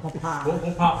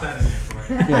 We'll pop that in there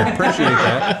for you. Yeah, appreciate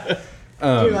that. Do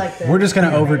you like that? We're just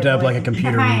gonna overdub like a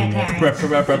computer reading it.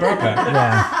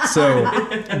 Yeah. So,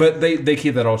 but they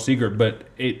keep that all secret. But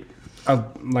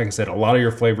like I said, a lot of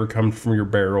your flavor comes from your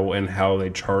barrel and how they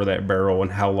char that barrel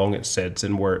and how long it sits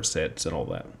and where it sits and all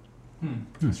that.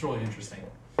 It's really interesting.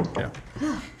 Yeah.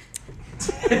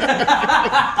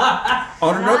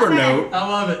 On another note, I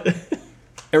love it.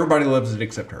 everybody loves it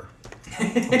except her.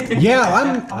 Yeah,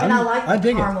 I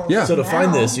dig it. caramel Yeah. So to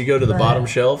find this, you go to the but- bottom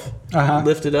shelf, Uh-huh.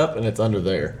 lift it up, and it's under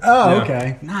there. Oh, Yeah.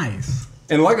 okay. Nice.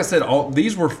 And like I said, all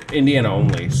these were Indiana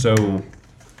only, so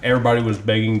everybody was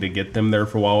begging to get them there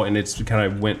for a while, and it's kind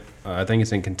of went. I think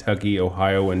it's in Kentucky,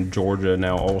 Ohio, and Georgia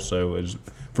now. Also, is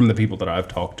from the people that I've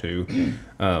talked to.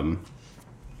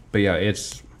 But yeah,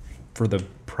 it's for the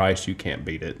price you can't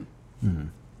beat it.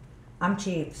 I'm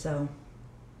cheap, so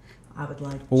I would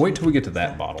like. Well, wait till we get to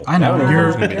that bottle. I know. don't if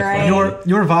it's gonna be the Right. fun.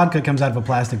 Your vodka comes out of a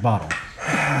plastic bottle.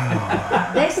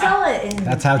 They sell it in,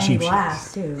 That's how in cheap she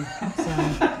glass too. So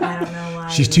I don't know why.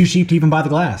 She's too cheap to even buy the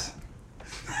glass.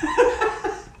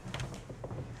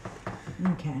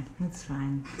 Okay, that's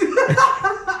fine.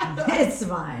 It's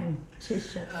fine.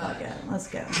 Just shut the fuck up. Let's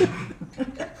go.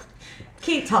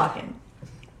 Keep talking.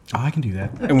 Oh, I can do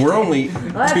that. And we're only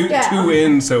Let's go. two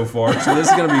in so far, so this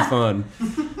is gonna be fun.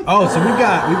 Oh, so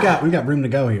we've got room to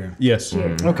go here. Yes.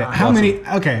 Okay. How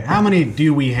many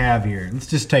do we have here? Let's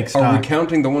just take Are stock. we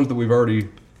counting the ones that we've already?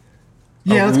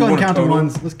 Yeah, let's we go ahead and want a count the total?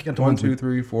 ones. Let's count the 1, ones. 2,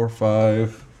 3, 4,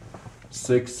 5,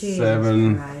 6, Jesus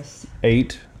 7, Christ.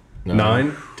 8,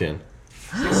 9. 10.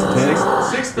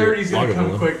 6:30 is gonna Longer come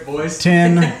than quick, boys.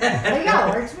 10. Oh, you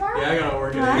gotta work tomorrow? Yeah, I gotta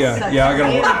work it. Well, in. that's Yeah, such yeah, a I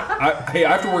gotta pain. work. Hey,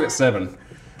 I have to work at 7.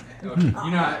 You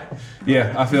know,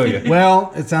 Yeah, I feel you.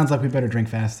 Well, it sounds like we better drink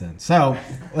fast then. So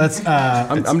let's.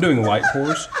 I'm doing light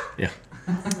pours. Yeah.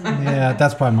 Yeah,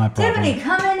 that's probably my problem. Tiffany,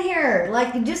 come in here.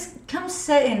 Like, just come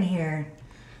sit in here.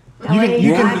 That You can- way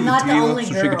you can- I'm not the only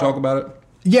so girl. she can talk about it.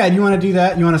 Yeah, you want to do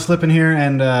that? You want to slip in here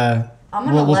and gonna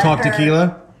we'll let talk her-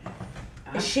 tequila?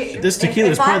 This tequila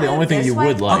is probably the only thing you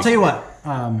would like. I'll tell you what.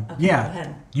 go Yeah,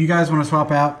 ahead. you guys want to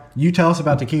swap out? You tell us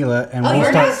about tequila, and we'll you're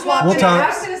start. gonna swap We'll it talk. out? I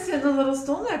was going to sit in the little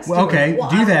stool next Well, to her.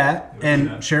 okay, do that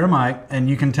and share a mic, and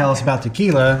you can tell us about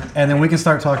tequila, and then we can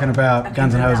start talking about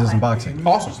guns and hoses and boxing.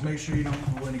 Awesome. just make sure you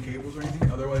don't pull any cables or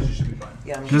anything. Otherwise, you should be fine.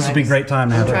 Yeah, I'm This would be a trying great time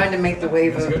to I'm have. trying to make the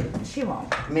wave of She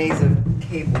won't. maze of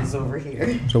cables over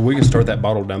here. So we can start that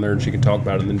bottle down there, and she can talk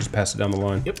about it, and then just pass it down the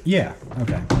line. Yep. Yeah.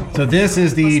 Okay. So this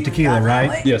is the tequila,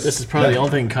 right? Yes. This is probably the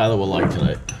only thing Kyla will like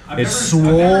tonight. It's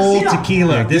swole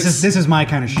tequila. This is my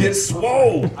kind of shit. It's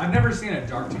swole. I've never seen a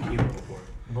dark tequila before.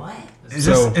 What? Is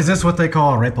this what they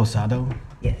call reposado?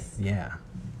 Yes. Yeah.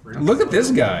 Look at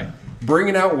this guy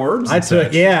bringing out words. and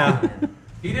such.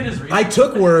 He did his research. I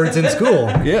took words in school.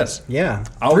 Yes. Yeah.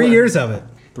 I'll 3 let- years of it.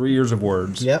 3 years of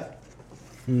words. Yep.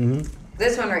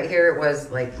 This one right here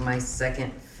was like my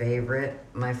second favorite.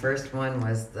 My first one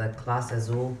was the Clase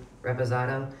Azul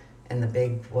Reposado, and the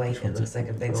big white. It looks like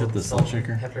a big Is old it the salt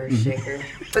shaker? pepper shaker.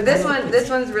 But this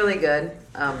one's really good.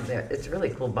 It's a really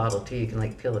cool bottle too. You can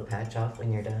like peel the patch off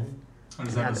when you're done. What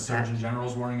is Yeah, that the the patch. Surgeon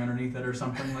General's wearing underneath it or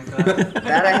something like that?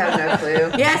 That I have no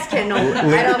clue. Yes, Kendall.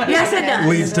 I don't. Yes, it does.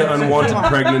 Leads to unwanted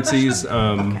pregnancies.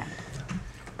 Let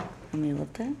me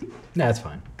look that. No, that's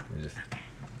fine.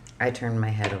 I turn my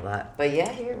head a lot, but yeah,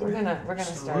 here we're gonna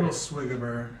Just a start. little It. swig of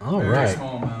her. All Very right.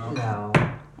 small amount. No.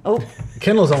 Oh,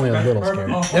 Kendall's only a little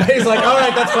scared. Oh. He's like, all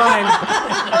right, that's fine.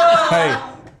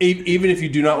 Hey, even if you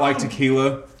do not like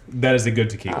tequila, that is a good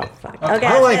tequila. fuck. Okay.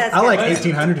 I like that's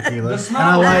 1800 tequila, The and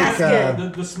smell, I That's like.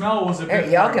 good. the smell was a bit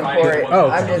Y'all more can inviting pour than it. what Oh,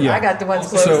 I'm just, yeah. I got the ones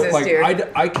So, closest So like here.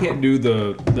 I can't do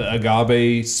the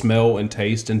agave smell and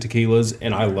taste in tequilas,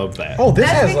 and I love that. Oh, this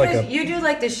That's has like because a. you do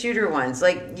like the shooter ones,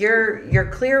 like your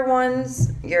clear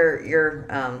ones, your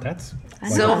That's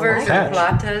silvers like or a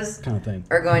patch platas kind of thing.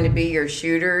 are going to be your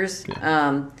shooters.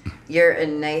 Your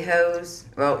anejos,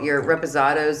 well, your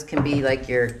reposados can be like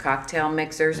your cocktail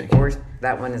mixers, or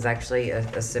that one is actually a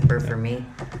sipper for me.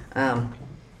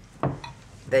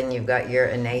 Then you've got your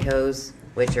anejos,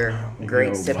 which are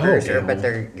great sippers, but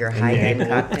they're your high-end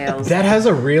cocktails. That has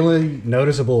a really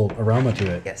noticeable aroma to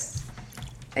it. Yes.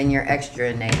 And your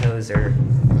extra anejos are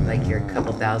like your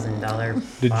couple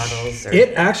 $1,000 bottles. Or,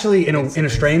 It actually, in a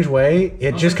strange way,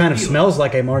 it just kind of smells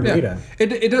like a margarita.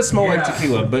 It does smell like Yeah.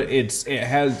 tequila, but it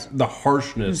has the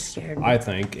harshness. scared. I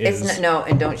think it's is. no,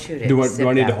 and don't shoot it. do I Sip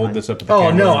need to that hold one. this up to the Oh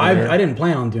camera? no, over there? I didn't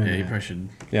plan on doing Yeah, you that. probably should.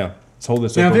 Yeah, let's hold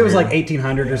this Now, up. if it was over like here.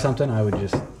 1800 or something, I would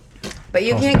just. But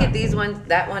you can't get these ones,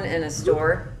 that one in a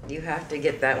store. You have to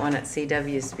get that one at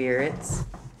CW Spirits.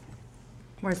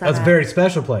 Where's that That's a at? very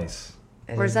special place.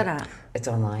 It Where's is- that at? It's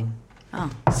online. Oh,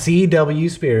 CW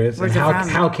Spirits. Where's and it from?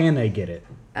 how can they get it?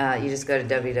 You just go to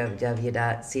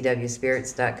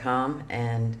www.cwspirits.com,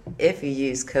 and if you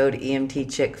use code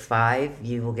EMTChick5,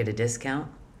 you will get a discount.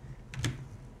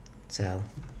 So,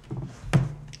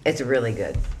 it's really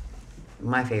good.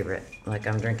 My favorite. Like,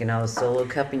 I'm drinking out of a solo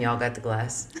cup, and y'all got the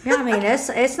glass. yeah. I mean,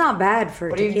 it's not bad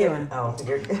for tequila. Oh,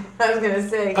 I was gonna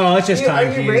say. Oh, it's just time Are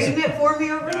you fuse. rating it for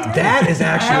me over here? That is I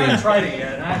haven't actually tried it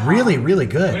yet. and I- really, really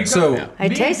When good. it So- comes- It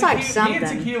me tastes and like tequila- Me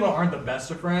something. and tequila aren't the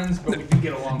best of friends, but we can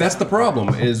get along. That's the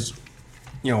problem. Is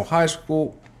high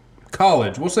school,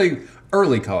 college. We'll say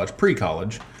early college,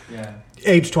 pre-college. Yeah.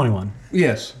 Age 21.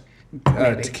 Yes.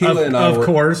 Tequila Of- and I of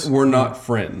course. were not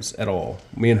friends at all.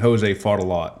 Me and Jose fought a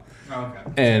lot, Oh,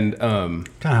 okay. and Kind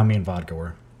of how me and vodka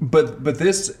were. but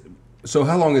this. So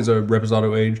how long is a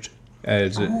reposado aged?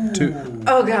 Is it two?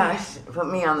 Oh gosh, put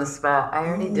me on the spot. I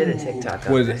already did a TikTok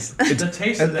on Was this. it? It's, The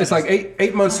taste of that it's like is-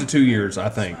 eight months to 2 years, I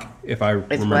think, if I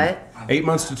remember. what? 8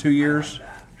 months to 2 years.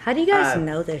 How do you guys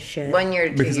know this shit? 1 year,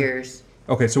 2 Because- years.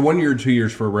 Okay, so 1 year, 2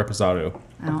 years for a reposado.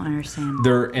 I don't understand.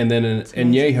 There, and then an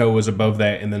añejo is above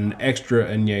that, and then an extra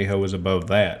añejo is above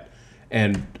that,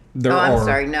 and there Oh, are I'm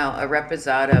sorry. No, a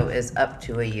reposado is up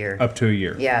to a year. up to a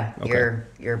year. Yeah, Okay.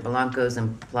 your Blancos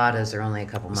and Platas are only a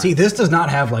couple months. See, this does not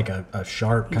have like a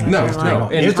sharp kind of No, taste no, at all.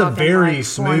 and- It's a Talking very like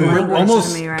smooth, foreign language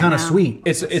almost to me right kind of now. sweet.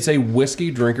 It's a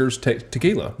whiskey drinker's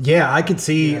tequila. Yeah, I could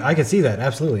see that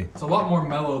absolutely. It's a lot more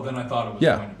mellow than I thought it was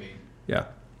Yeah. going to be. Yeah,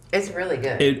 It's really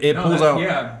good. it No, pulls that- out.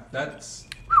 Yeah, that's.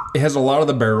 It has a lot of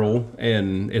the barrel,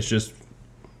 and it's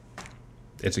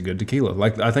a good tequila.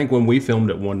 Like I think when we filmed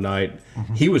it one night,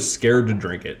 he was scared to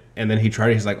drink it, and then he tried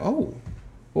it. He's like, "Oh,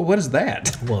 well, what is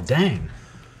that?" Well, dang.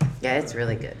 Yeah, it's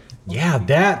really good. Yeah,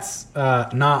 that's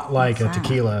not like a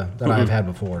tequila that I've had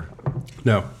before.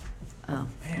 No, Oh,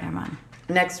 never mind.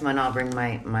 Next one, I'll bring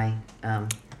my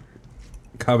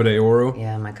Cava de Oro.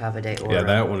 my Cava de Oro. Yeah,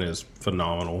 that one is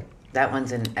phenomenal. That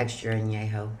one's an extra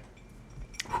añejo.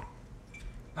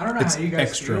 I don't know It's how you guys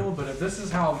extra. feel, but if this is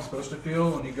how I'm supposed to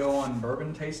feel when you go on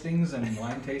bourbon tastings and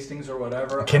wine tastings or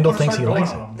whatever, Kendall I'm gonna thinks start he going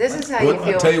likes on it. them. This is how Well, you I'll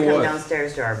feel tell when you you come what.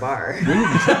 downstairs to our bar. We need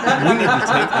to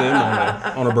take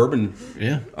them on a bourbon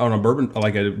Yeah.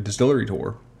 like a distillery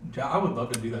tour. Yeah, I would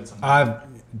love to do that sometime.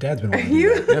 Dad's been wanting to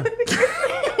do that.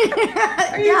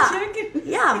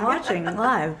 Yeah, I'm watching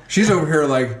live. She's over here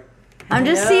like I'm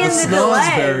just seeing the delay.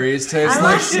 snozberries taste I like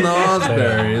like-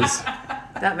 snozberries.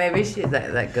 Thought maybe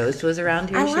that ghost was around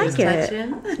here. I She like was it.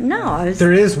 touching. No, I was.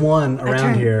 There is one around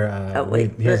turned- here. Oh,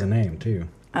 wait, he has a name too.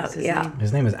 Oh, his yeah. name?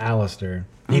 His name is Alistair.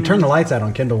 He turned the lights out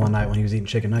on Kendall one night when he was eating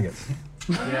chicken nuggets.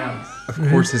 Yeah. Of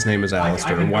course, his name is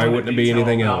Alistair. can Why go into wouldn't it be detail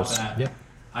anything about else? that. Yep.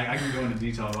 I can go into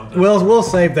detail about that. We'll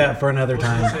save that for another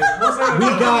time. We'll say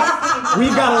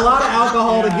We've got a lot of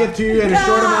alcohol to get to and a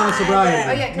short amount of Oh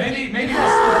sobriety. yeah, 'cause maybe you we'll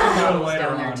have sort it soda out bottles later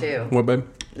down there on. too. What, babe?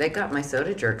 They got my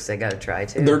soda jerks. They got to try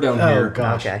too. They're down Oh here.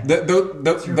 gosh. Okay.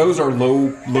 Those are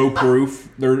low proof.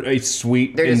 They're a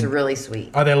sweet. They're just and- really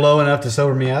sweet. Are they low enough to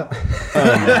sober me up?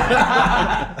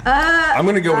 I'm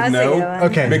gonna go I with see no. one.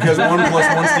 Okay. Because 1 +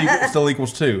 1 still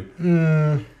equals 2.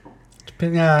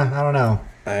 Yeah, I don't know.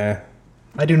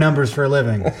 I do numbers for a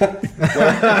living. As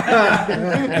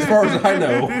far as I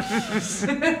know.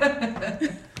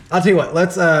 I'll tell you what.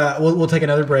 Let's we'll take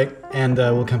another break and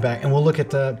we'll come back and we'll look at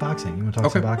boxing. You want to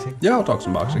talk some boxing? Yeah, I'll talk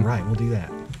some boxing. All right, we'll do that.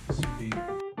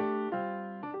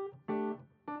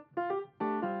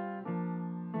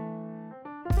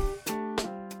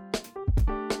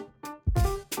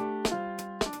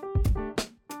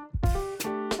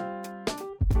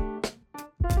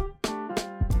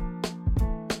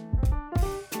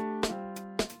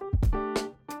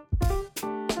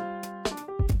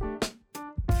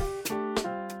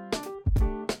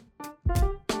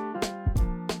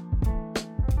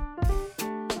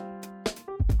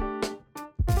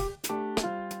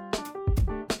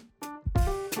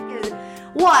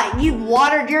 What? You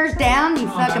watered yours down, you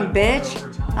No, fucking not bitch?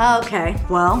 over time. Okay,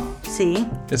 well, see?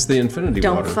 It's the infinity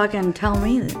Don't water. fucking tell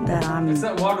me that I'm. It's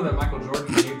that water that Michael Jordan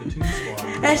gave the Toon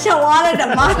Squad. That's the water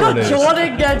that Michael it is.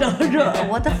 Jordan got.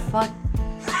 What the fuck?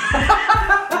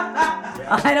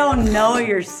 I don't know what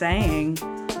you're saying.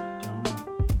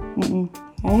 Me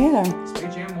either.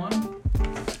 Space Jam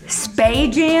 1?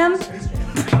 Spade Jam? Space Jam.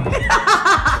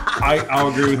 I'll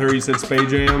agree with her. You said Spade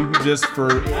Jam just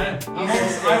for. I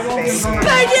won't confirm.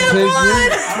 Spade Jam 1! I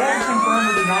won't confirm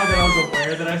or deny that I was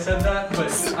aware that I said that,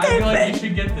 but I feel like you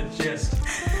should get the gist.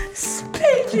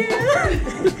 Spade Jam!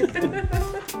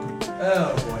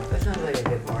 Oh boy. That sounds like a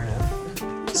good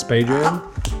porno. Spade Jam?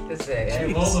 To say Hey,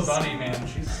 it. Lola Bunny, man,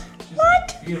 she's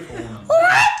What? a beautiful woman.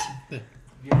 What?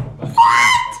 Beautiful bunny.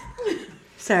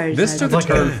 Sorry. This sorry. took a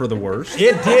turn for the worst.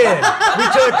 It did.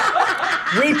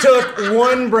 We took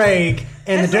one break,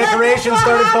 and the decorations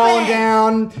started falling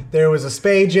down. There was a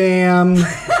spade jam.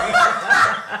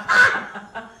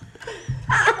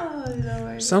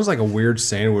 Sounds like a weird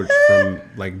sandwich from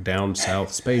like down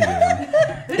south. Spade Jam.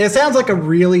 It sounds like a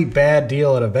really bad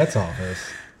deal at a vet's office,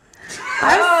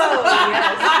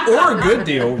 Or a good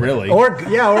deal, really. or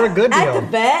a good At deal. the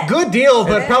vet? Good deal,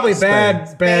 but probably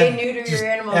bad. Spay, neuter just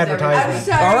your animals advertisement.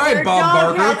 everywhere. All right, your Bob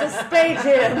dog Barker. has a spade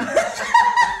jam.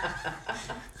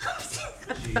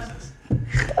 Jesus.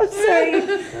 I'm sorry.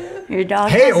 Your dog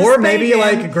Hey, has a or spade maybe jam.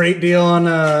 like a great deal on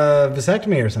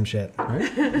vasectomy or some shit.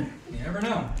 You never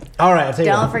know. All right, I'll tell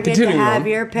you Don't what. forget Continuing to have on.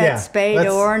 your pet Yeah, spayed let's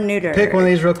or neutered. Pick one of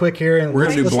these real quick here, and We're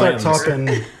let's, gonna do let's start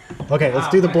Blanton's. talking. Okay, let's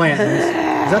do the Blantons.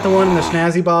 Is that the one in the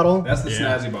snazzy bottle? That's the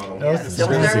snazzy bottle. That's Don't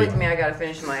the start snazzy. with me. I gotta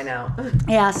finish mine out.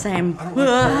 Yeah, same.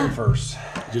 First.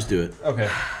 Just do it. Okay.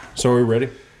 So are we ready?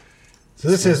 So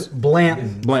this is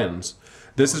Blanton. Blanton's.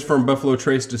 This is from Buffalo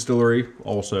Trace Distillery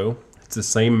also. It's the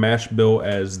same mash bill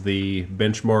as the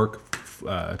Benchmark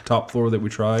top floor that we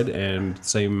tried, and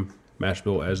same mash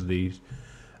bill as the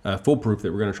foolproof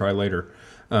that we're going to try later.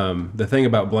 The thing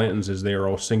about Blanton's is they are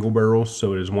all single barrels,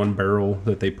 so it is one barrel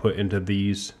that they put into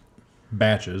these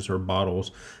batches or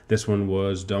bottles. This one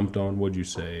was dumped on, what'd you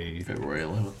say? February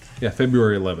 11th. Yeah,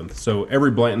 February 11th. So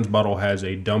every Blanton's bottle has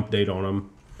a dump date on them.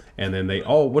 And then they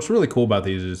all, what's really cool about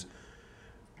these is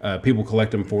people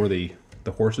collect them for the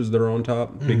horses that are on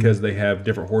top, because they have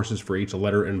different horses for each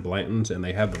letter in Blanton's, and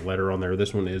they have the letter on there.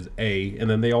 This one is A, and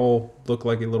then they all look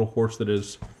like a little horse that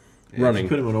is If you running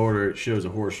put them in order, it shows a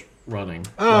horse running.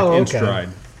 Oh, in okay. stride.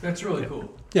 That's really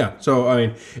cool. Yeah, so I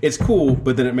mean, it's cool,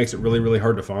 but then it makes it really, really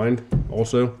hard to find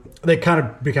also. They kind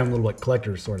of become little like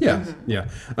collectors sort of. Yeah, things.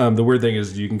 yeah. The weird thing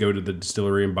is you can go to the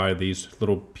distillery and buy these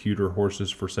little pewter horses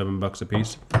for $7 a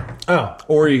piece. Oh,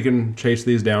 Or you can chase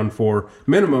these down for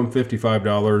minimum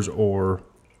 $55 or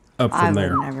up I from would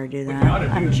there. never do What you ought that. to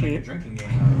do I'm is make a cheap. drinking game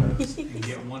out of those. You can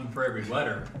get one for every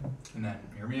letter, and then,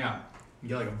 hear me out. You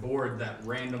get like a board that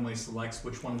randomly selects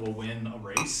which one will win a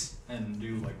race, and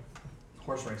do like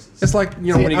horse races. It's like,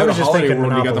 you know, See, when you I go was to just Holiday thinking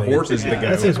World, you got the Monopoly. horses Yeah. that go.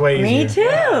 that seems way Me easier.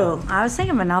 too. I was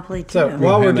thinking Monopoly too. So,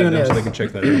 while we're Hand that doing down so they this, can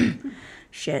check that out.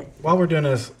 shit. While we're doing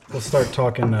this, let's start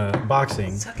talking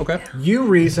boxing. Okay. You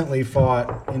recently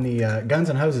fought in the Guns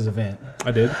and Hoses event.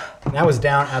 I did. And that was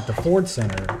down at the Ford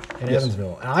Center in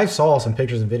Evansville. And I saw some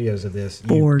pictures and videos of this. You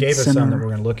Ford gave us some Center. that we're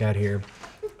going to look at here.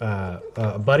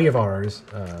 A buddy of ours,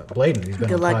 Bladen, who's been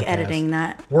Good on the luck podcast, editing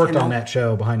that. worked Kimmel. on that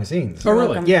show behind the scenes. Oh, really?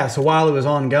 welcome. Yeah, so while it was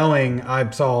ongoing, I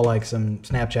saw like some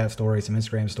Snapchat stories, some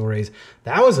Instagram stories.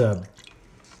 That was a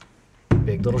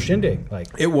big little shindig. Like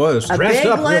It was. A dressed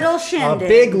big up little A shindig.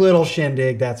 big little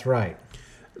shindig, that's right.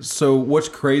 So what's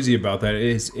crazy about that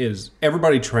is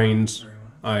everybody trains,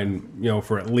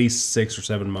 for at least 6 or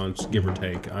 7 months, give or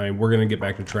take. We're going to get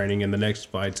back to training, and the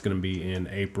next fight's going to be in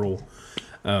April.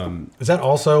 Is that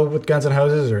also with Guns and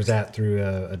Hoses, or is that through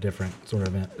a different sort of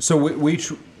event? So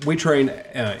we train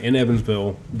in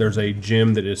Evansville. There's a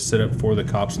gym that is set up for the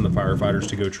cops and the firefighters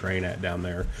to go train at down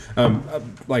there.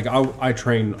 I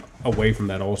train away from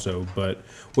that also. But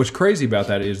what's crazy about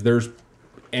that is there's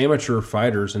amateur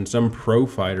fighters and some pro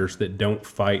fighters that don't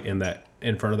fight in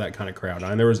front of that kind of crowd.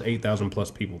 There was 8,000 plus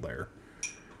people there.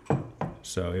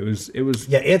 So it was.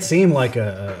 Yeah, it seemed like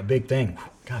a big thing.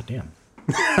 God damn.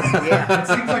 It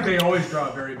seems like they always draw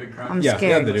a very big crowd. I'm Yeah,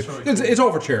 scared. they do. It's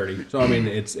all for charity. So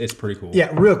it's pretty cool. Yeah,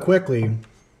 real quickly,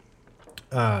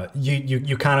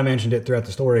 you kind of mentioned it throughout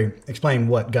the story. Explain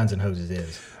what Guns and Hoses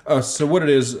is. So what it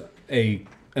is,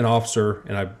 an officer,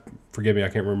 and forgive me, I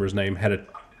can't remember his name, had a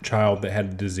child that had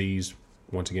a disease.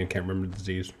 Once again, can't remember the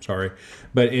disease. Sorry,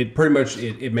 but it pretty much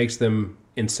it makes them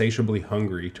insatiably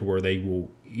hungry to where they will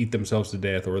eat themselves to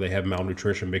death, or they have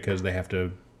malnutrition because they have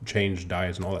to change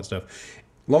diets and all that stuff.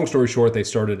 Long story short, they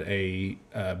started a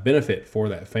benefit for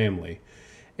that family,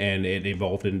 and it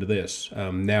evolved into this.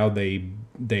 Now they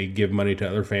give money to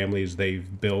other families.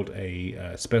 They've built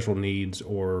a special needs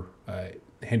or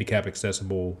handicap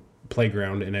accessible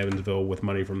playground in Evansville with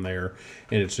money from there,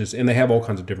 and and they have all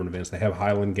kinds of different events. They have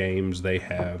Highland games, they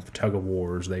have tug of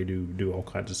wars, they do all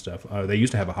kinds of stuff. They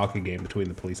used to have a hockey game between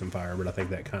the police and fire, but I think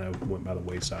that kind of went by the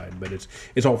wayside. But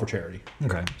it's all for charity.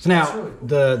 Okay. So now,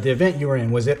 the event you were in,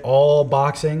 was it all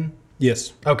boxing?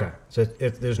 Yes. Okay. So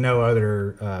there's no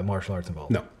other martial arts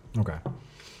involved? No. Okay.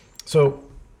 So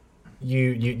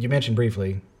you mentioned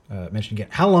briefly, mentioned again,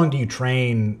 how long do you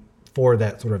train for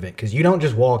that sort of event? Because you don't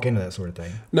just walk into that sort of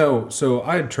thing. No, so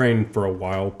I had trained for a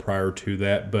while prior to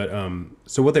that, but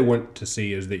so what they want to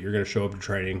see is that you're going to show up to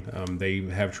training. They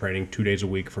have training 2 days a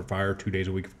week for fire, 2 days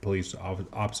a week for police,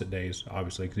 opposite days,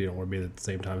 obviously, because you don't want to be at the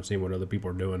same time seeing what other people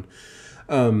are doing.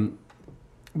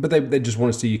 But they just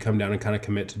want to see you come down and kind of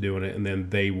commit to doing it, and then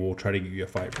they will try to give you a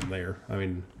fight from there.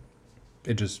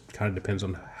 It just kind of depends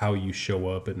on how you show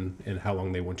up and how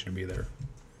long they want you to be there.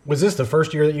 Was this the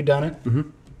first year that you'd done it? Mm-hmm.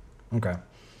 Okay.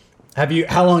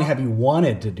 How long have you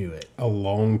wanted to do it? A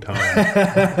long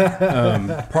time.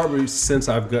 Probably since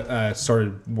I've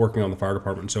started working on the fire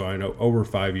department, so I know over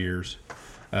 5 years.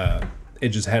 It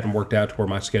just hadn't worked out to where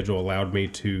my schedule allowed me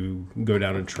to go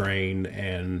down and train,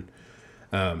 and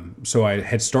so I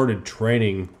had started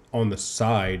training on the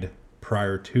side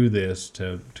prior to this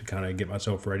to kind of get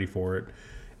myself ready for it,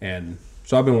 and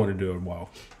so I've been wanting to do it a while.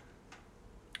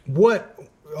 What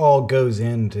all goes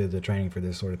into the training for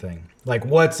this sort of thing? Like,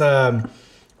 what's a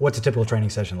typical training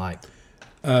session like?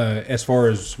 As far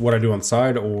as what I do on the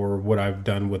side or what I've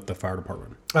done with the fire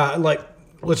department?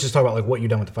 Let's just talk about like what you've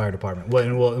done with the fire department,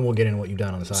 and we'll get into what you've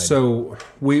done on the side. So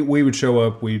we would show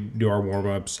up, we do our warm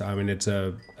ups. It's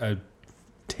a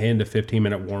 10 to 15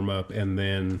 minute warm up, and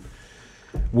then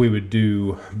we would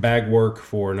do bag work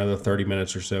for another 30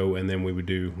 minutes or so, and then we would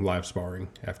do live sparring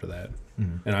after that.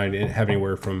 Mm-hmm. And I didn't have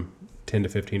anywhere from 10 to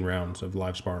 15 rounds of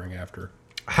live sparring after.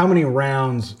 How many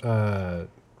rounds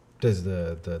does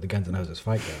the Guns and Hoses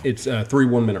fight go? It's 3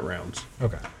 1-minute rounds.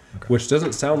 Okay. Which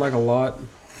doesn't sound like a lot,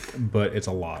 but it's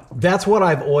a lot. That's what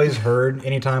I've always heard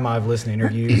anytime I've listened to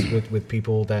interviews with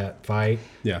people that fight.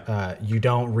 Yeah. You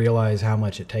don't realize how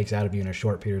much it takes out of you in a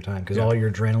short period of time because all your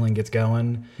adrenaline gets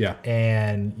going. Yeah.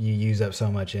 And you use up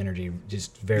so much energy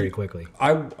just very quickly.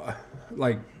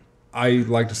 I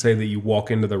like to say that you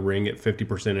walk into the ring at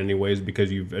 50% anyways because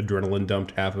you've adrenaline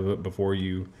dumped half of it before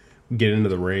you get into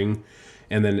the ring.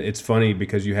 And then it's funny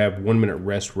because you have 1 minute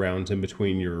rest rounds in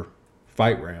between your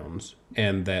fight rounds.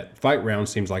 And that fight round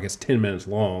seems like it's 10 minutes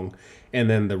long. And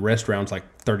then the rest round's like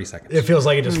 30 seconds. It feels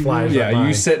like it just flies right by.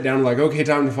 You sit down like, okay,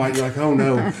 time to fight. You're like, oh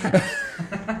no.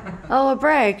 Oh, a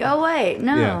break. Oh, wait.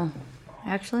 No. Yeah.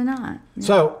 Actually not.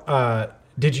 So,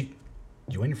 did you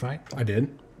win your fight? I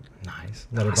did. Nice.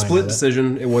 Let everybody know Split that.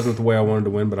 decision. It wasn't the way I wanted to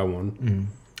win, but I won. And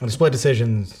the split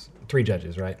decision's 3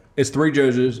 judges, right? It's 3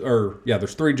 judges,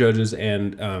 there's 3 judges,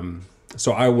 and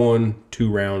so I won 2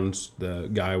 rounds. The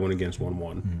guy I went against won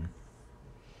 1.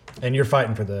 And you're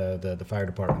fighting for the fire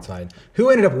department side. Who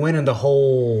ended up winning the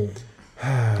whole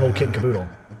kit and caboodle?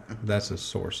 That's a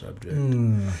sore subject.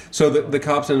 So the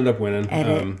cops ended up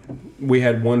winning. We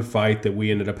had one fight that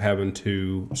we ended up having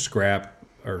to scratch.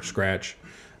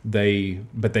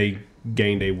 But they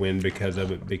gained a win because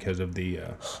of it, because of the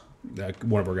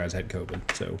one of our guys had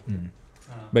COVID. So,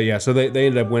 but yeah, so they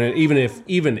ended up winning. Even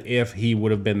if he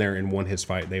would have been there and won his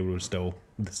fight, they would have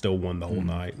still won the whole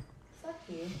night.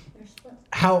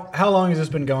 How long has this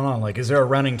been going on? Like, is there a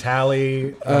running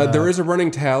tally? There is a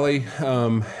running tally.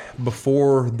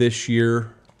 Before last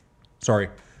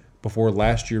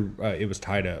year, it was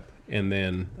tied up, and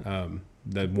then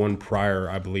the one prior,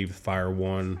 I believe,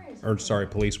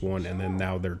 police won, and then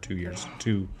now they're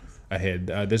 2 ahead.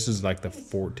 This is like the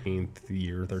 13th,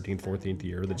 14th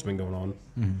year that's been going on.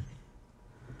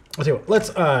 I'll tell you what, let's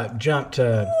jump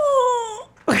to.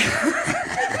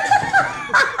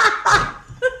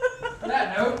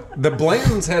 The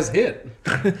Blandons has hit.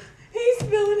 He's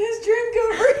spilling his drink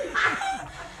over.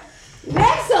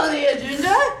 Next on the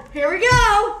agenda, here we go.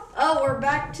 Oh, we're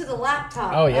back to the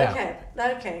laptop. Oh, yeah.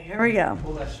 Okay, here we go.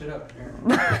 Pull that shit up,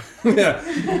 Aaron.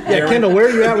 Yeah, Kendall, where are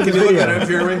you at with this Can you look video? at him,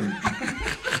 Jeremy?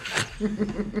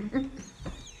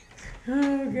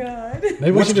 Oh, God.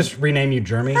 Maybe we should just rename you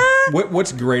Jeremy.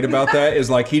 What's great about that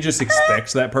is like he just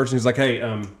expects that person. He's like, hey,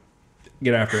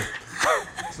 get after it.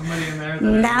 Somebody in there.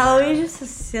 No, he's just a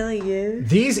silly dude.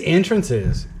 These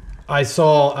entrances, I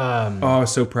saw Oh, I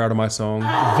was so proud of my song.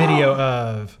 video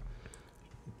of.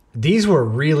 These were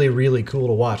really, really cool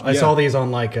to watch. I Yeah. saw these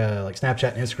on like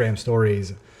Snapchat and Instagram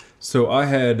stories. So I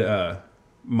had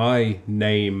my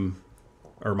name,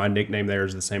 or my nickname there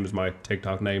is the same as my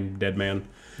TikTok name, Deadman.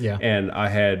 Yeah. And I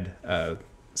had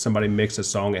somebody mix a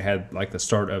song. It had like the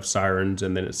start of Sirens,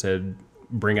 and then it said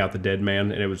 "Bring Out the Dead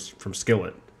Man," and it was from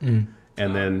Skillet.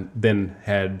 And then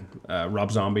had Rob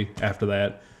Zombie after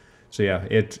that. So yeah,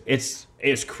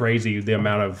 it's crazy the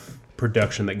amount of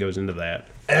production that goes into that.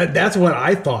 That's what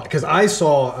I thought, because I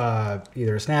saw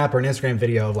either a Snap or an Instagram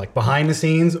video of like behind the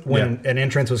scenes when an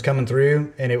entrance was coming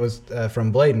through, and it was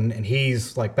from Bladen, and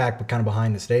he's like back kind of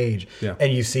behind the stage,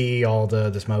 and you see all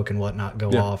the smoke and whatnot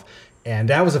go off, and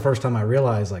that was the first time I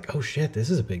realized like, oh shit, this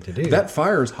is a big to do. That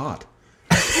fire is hot.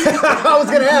 I was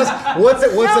gonna ask, what's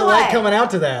it like coming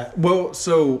out to that? Well,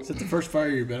 so Is it the first fire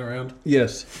you've been around?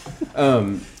 yes.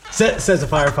 Says the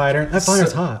firefighter. That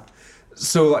fire's hot.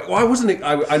 So like, well,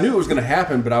 I knew it was going to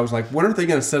happen, but I was like, when are they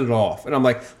going to set it off? And I'm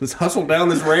like, let's hustle down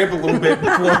this ramp a little bit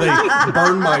before they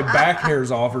burn my back hairs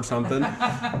off or something.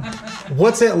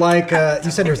 What's it like?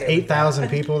 You said there's 8,000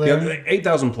 people there. Yeah,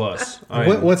 8,000 plus.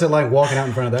 What's it like walking out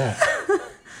in front of that?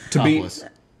 Topless.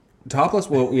 Topless?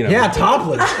 Well, you know. Yeah,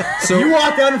 topless. So you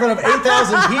walked out in front of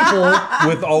 8,000 people,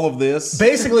 with all of this.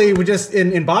 basically with just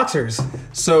in boxers.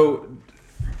 So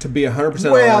to be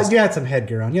 100% Well, honest. you had some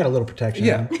headgear on. You had a little protection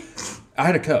Yeah. on. I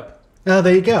had a cup. Oh,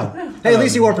 there you go. Hey, at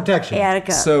least you wore protection. He had a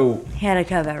cup. So He had a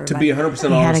cup, everybody. to be 100%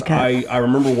 He had a honest, cup. I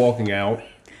remember walking out,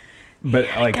 but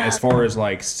like as far as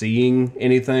like seeing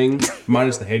anything,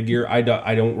 minus the headgear, I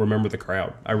don't remember the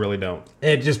crowd. I really don't.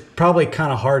 It just probably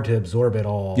kind of hard to absorb it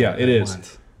all. Yeah, it at is.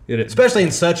 once. It is. Especially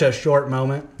in such a short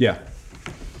moment. Yeah.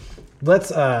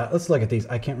 Let's look at these.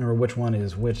 I can't remember which one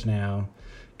is which now,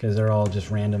 because they're all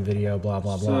just random video. Blah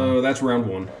blah blah. So that's round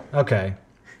one. Okay.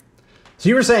 So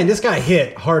you were saying this guy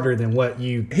hit harder than what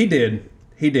you... He did,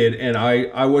 and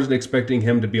I wasn't expecting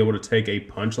him to be able to take a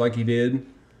punch like he did.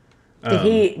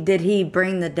 Did he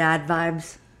bring the dad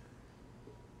vibes?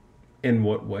 In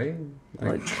what way?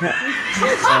 Like,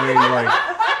 I mean,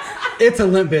 like, It's a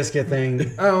Limp Bizkit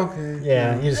thing. oh, okay.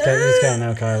 Yeah, you just gotta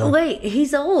know Carla. wait,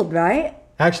 he's old, right?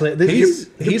 Actually, He's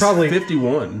probably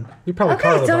 51 you're probably Okay,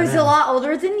 Carla so by he's now. a lot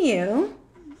older than you.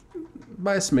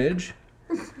 by a smidge.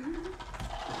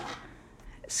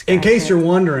 In case you're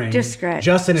wondering, Just scratch-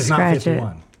 Justin is not scratch it.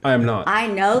 51. I am not. I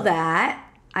know that.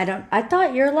 I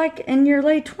thought you're like in your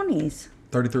late 20s.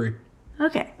 33.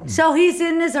 Okay. So he's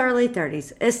in his early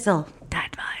 30s. It's still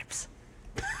dad vibes.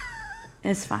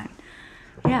 It's fine.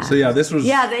 Yeah. So yeah, this was.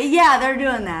 Yeah, they're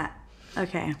doing that.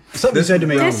 Okay. Something you said to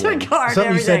me. Disregard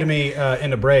Something you said to everything. me in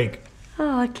the break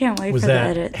Oh, I can't wait was for the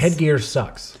that edits. headgear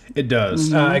sucks. It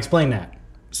does. Explain that.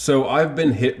 So I've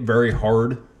been hit very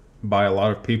hard by a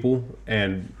lot of people,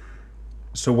 and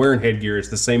so wearing headgear is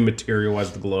the same material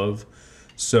as the glove.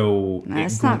 So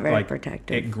That's not very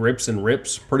protective. It grips and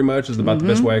rips pretty much is about the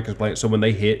best way I can explain it. So when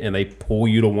they hit and they pull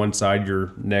you to one side,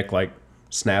 your neck like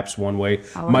snaps one way.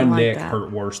 wouldn't My like neck that.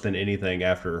 hurt worse than anything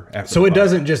after. So the it fight.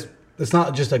 doesn't just it's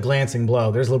not just a glancing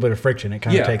blow. There's a little bit of friction. It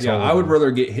kind of takes hold. I would rather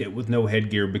get hit with no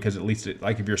headgear because at least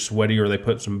like if you're sweaty or they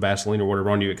put some Vaseline or whatever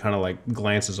on you, it kind of like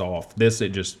glances off. This, you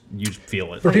just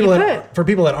feel it. For people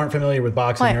that aren't familiar with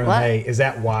boxing, Wait, what? hey, is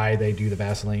that why they do the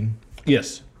Vaseline?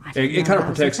 Yes. didn't It know kind of that was a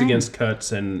protects thing. against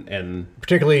cuts and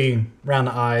Particularly around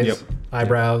the eyes, Yep.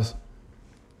 eyebrows.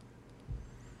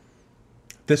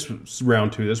 this was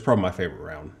round 2. This is probably my favorite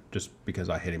round just because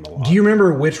I hit him a lot. Do you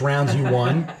remember which rounds you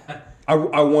won? I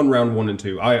won round 1 and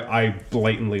 2. I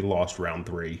blatantly lost round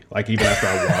 3. Like even after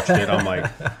I watched it, I'm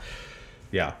like,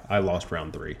 yeah, I lost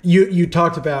round 3. You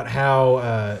talked about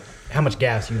how much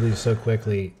gas you lose so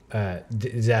quickly.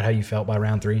 Is that how you felt by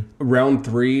round 3? Round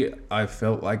 3, I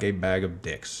felt like a bag of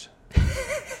dicks.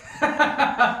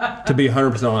 To be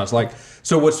 100% honest, like,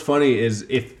 so what's funny is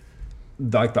if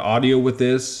like the audio with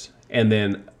this, and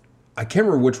then I can't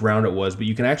remember which round it was, but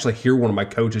you can actually hear one of my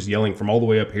coaches yelling from all the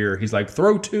way up here. He's like,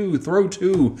 throw two,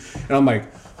 and I'm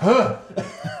like, huh,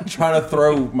 trying to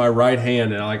throw my right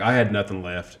hand, and I had nothing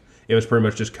left. It was pretty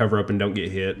much just cover up and don't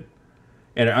get hit.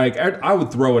 And I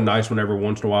would throw a nice one every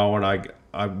once in a while, and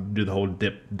I do the whole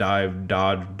dip, dive,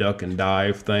 dodge, duck, and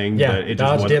dive thing. Yeah, but it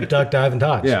dodge, just dip, duck, dive, and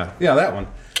dodge. Yeah, that one.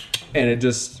 And it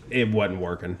wasn't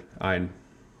working.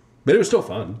 But it was still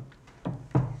fun.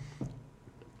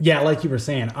 Yeah, like you were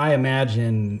saying, I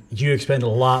imagine you expend a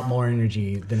lot more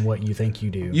energy than what you think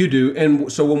you do. You do.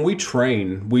 And so when we start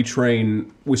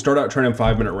out training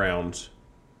 5-minute rounds,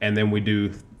 and then we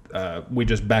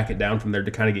just back it down from there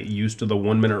to kind of get used to the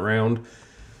 1-minute round.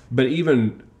 But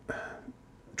even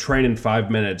training 5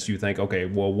 minutes, you think, okay,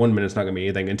 well, 1 minute's not going to be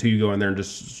anything until you go in there and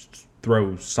just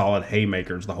throw solid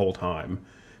haymakers the whole time.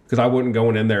 Because I wasn't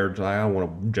going in there, I don't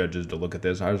want judges to look at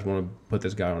this. I just want to put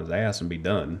this guy on his ass and be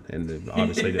done. And it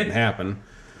obviously didn't happen.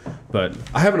 But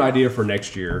I have an idea for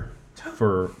next year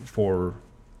for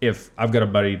if I've got a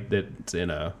buddy that's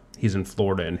he's in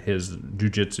Florida, and his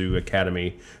jiu-jitsu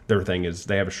academy, their thing is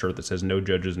they have a shirt that says no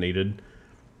judges needed,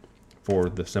 for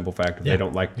the simple fact that they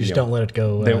don't like... You just don't let it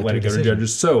go. They don't let it go to decision.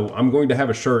 judges. So I'm going to have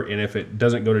a shirt, and if it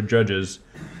doesn't go to judges,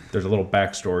 there's a little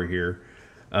backstory here.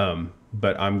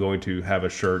 But I'm going to have a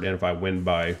shirt, and if I win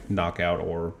by knockout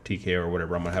or TKO or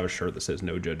whatever, I'm going to have a shirt that says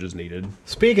no judges needed.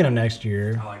 Speaking of next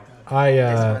year, I like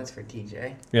that. This one's for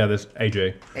TJ. Yeah, this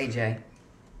AJ. AJ.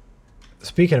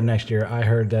 Speaking of next year, I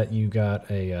heard that you got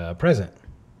a present.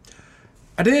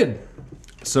 I did.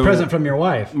 So Present from your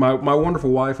wife. my wonderful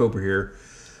wife over here,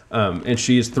 and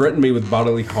she has threatened me with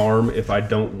bodily harm if I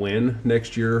don't win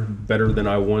next year better than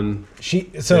I won. She's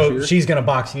going to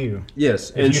box you.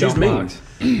 Yes, if and you she's don't mean.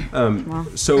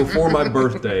 box. So for my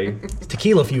birthday,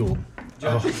 Tequila fueled.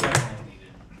 Judges definitely needed.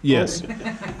 yes.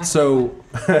 So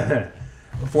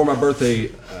for my birthday,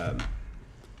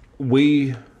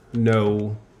 we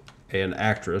know an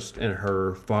actress, and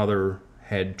her father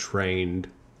had trained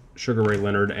Sugar Ray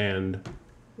Leonard and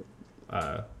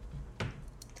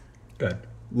Good.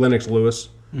 Lennox Lewis,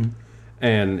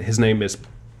 and his name is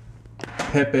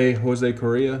Pepe Jose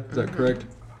Correa. Is that correct?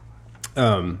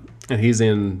 And he's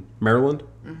in Maryland.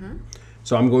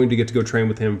 So I'm going to get to go train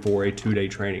with him for a 2-day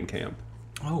training camp.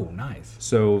 Oh, nice.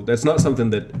 So that's not something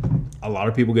that a lot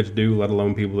of people get to do, let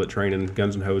alone people that train in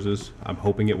Guns and Hoses. I'm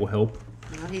hoping it will help.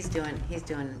 Well, he's doing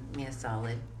me a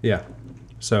solid. Yeah.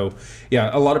 So, yeah,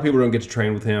 a lot of people don't get to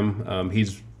train with him.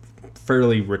 He's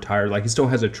fairly retired. Like, he still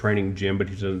has a training gym, but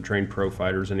he doesn't train pro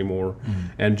fighters anymore.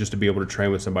 And just to be able to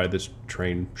train with somebody that's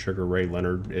trained Sugar Ray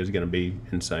Leonard is going to be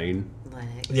insane.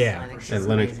 Lennox. Yeah. Lennox is And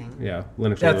Lennox, amazing. yeah,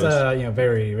 Lennox That's Lewis.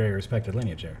 very, very respected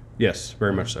lineage there. Yes,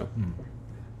 very much so.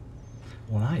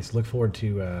 Well, nice. Look forward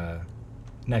to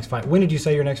next fight. When did you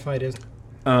say your next fight is?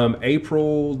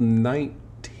 April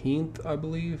 19th, I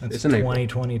believe. That's It's in April.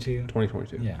 2022.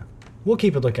 2022. Yeah. We'll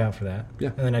keep a lookout for that. Yeah.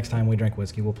 And the next time we drink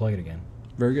whiskey, we'll plug it again.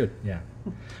 Very good. Yeah.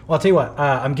 Well, I'll tell you what.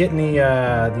 I'm getting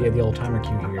the old timer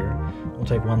cue here. We'll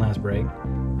take one last break.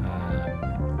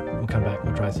 We'll come back.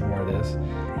 We'll try some more of this.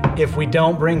 If we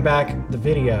don't bring back the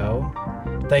video,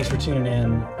 thanks for tuning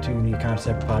in to the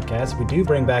Concept Podcast. If we do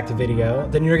bring back the video,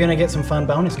 then you're going to get some fun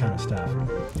bonus kind of stuff.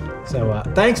 So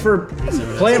thanks for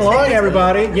playing along,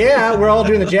 everybody. Yeah, we're all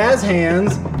doing the jazz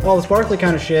hands, all the sparkly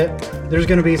kind of shit. There's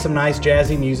going to be some nice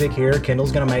jazzy music here.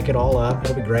 Kendall's going to make it all up.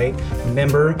 It'll be great.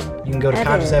 Remember, you can go to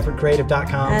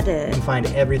consciouseffortcreative.com. and find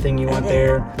everything you want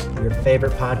there. Your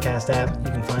favorite podcast app,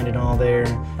 you can find it all there.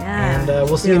 Yeah. And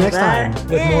we'll see you next time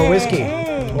with more whiskey,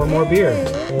 or more beer,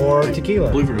 or tequila.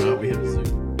 Believe it or not, we have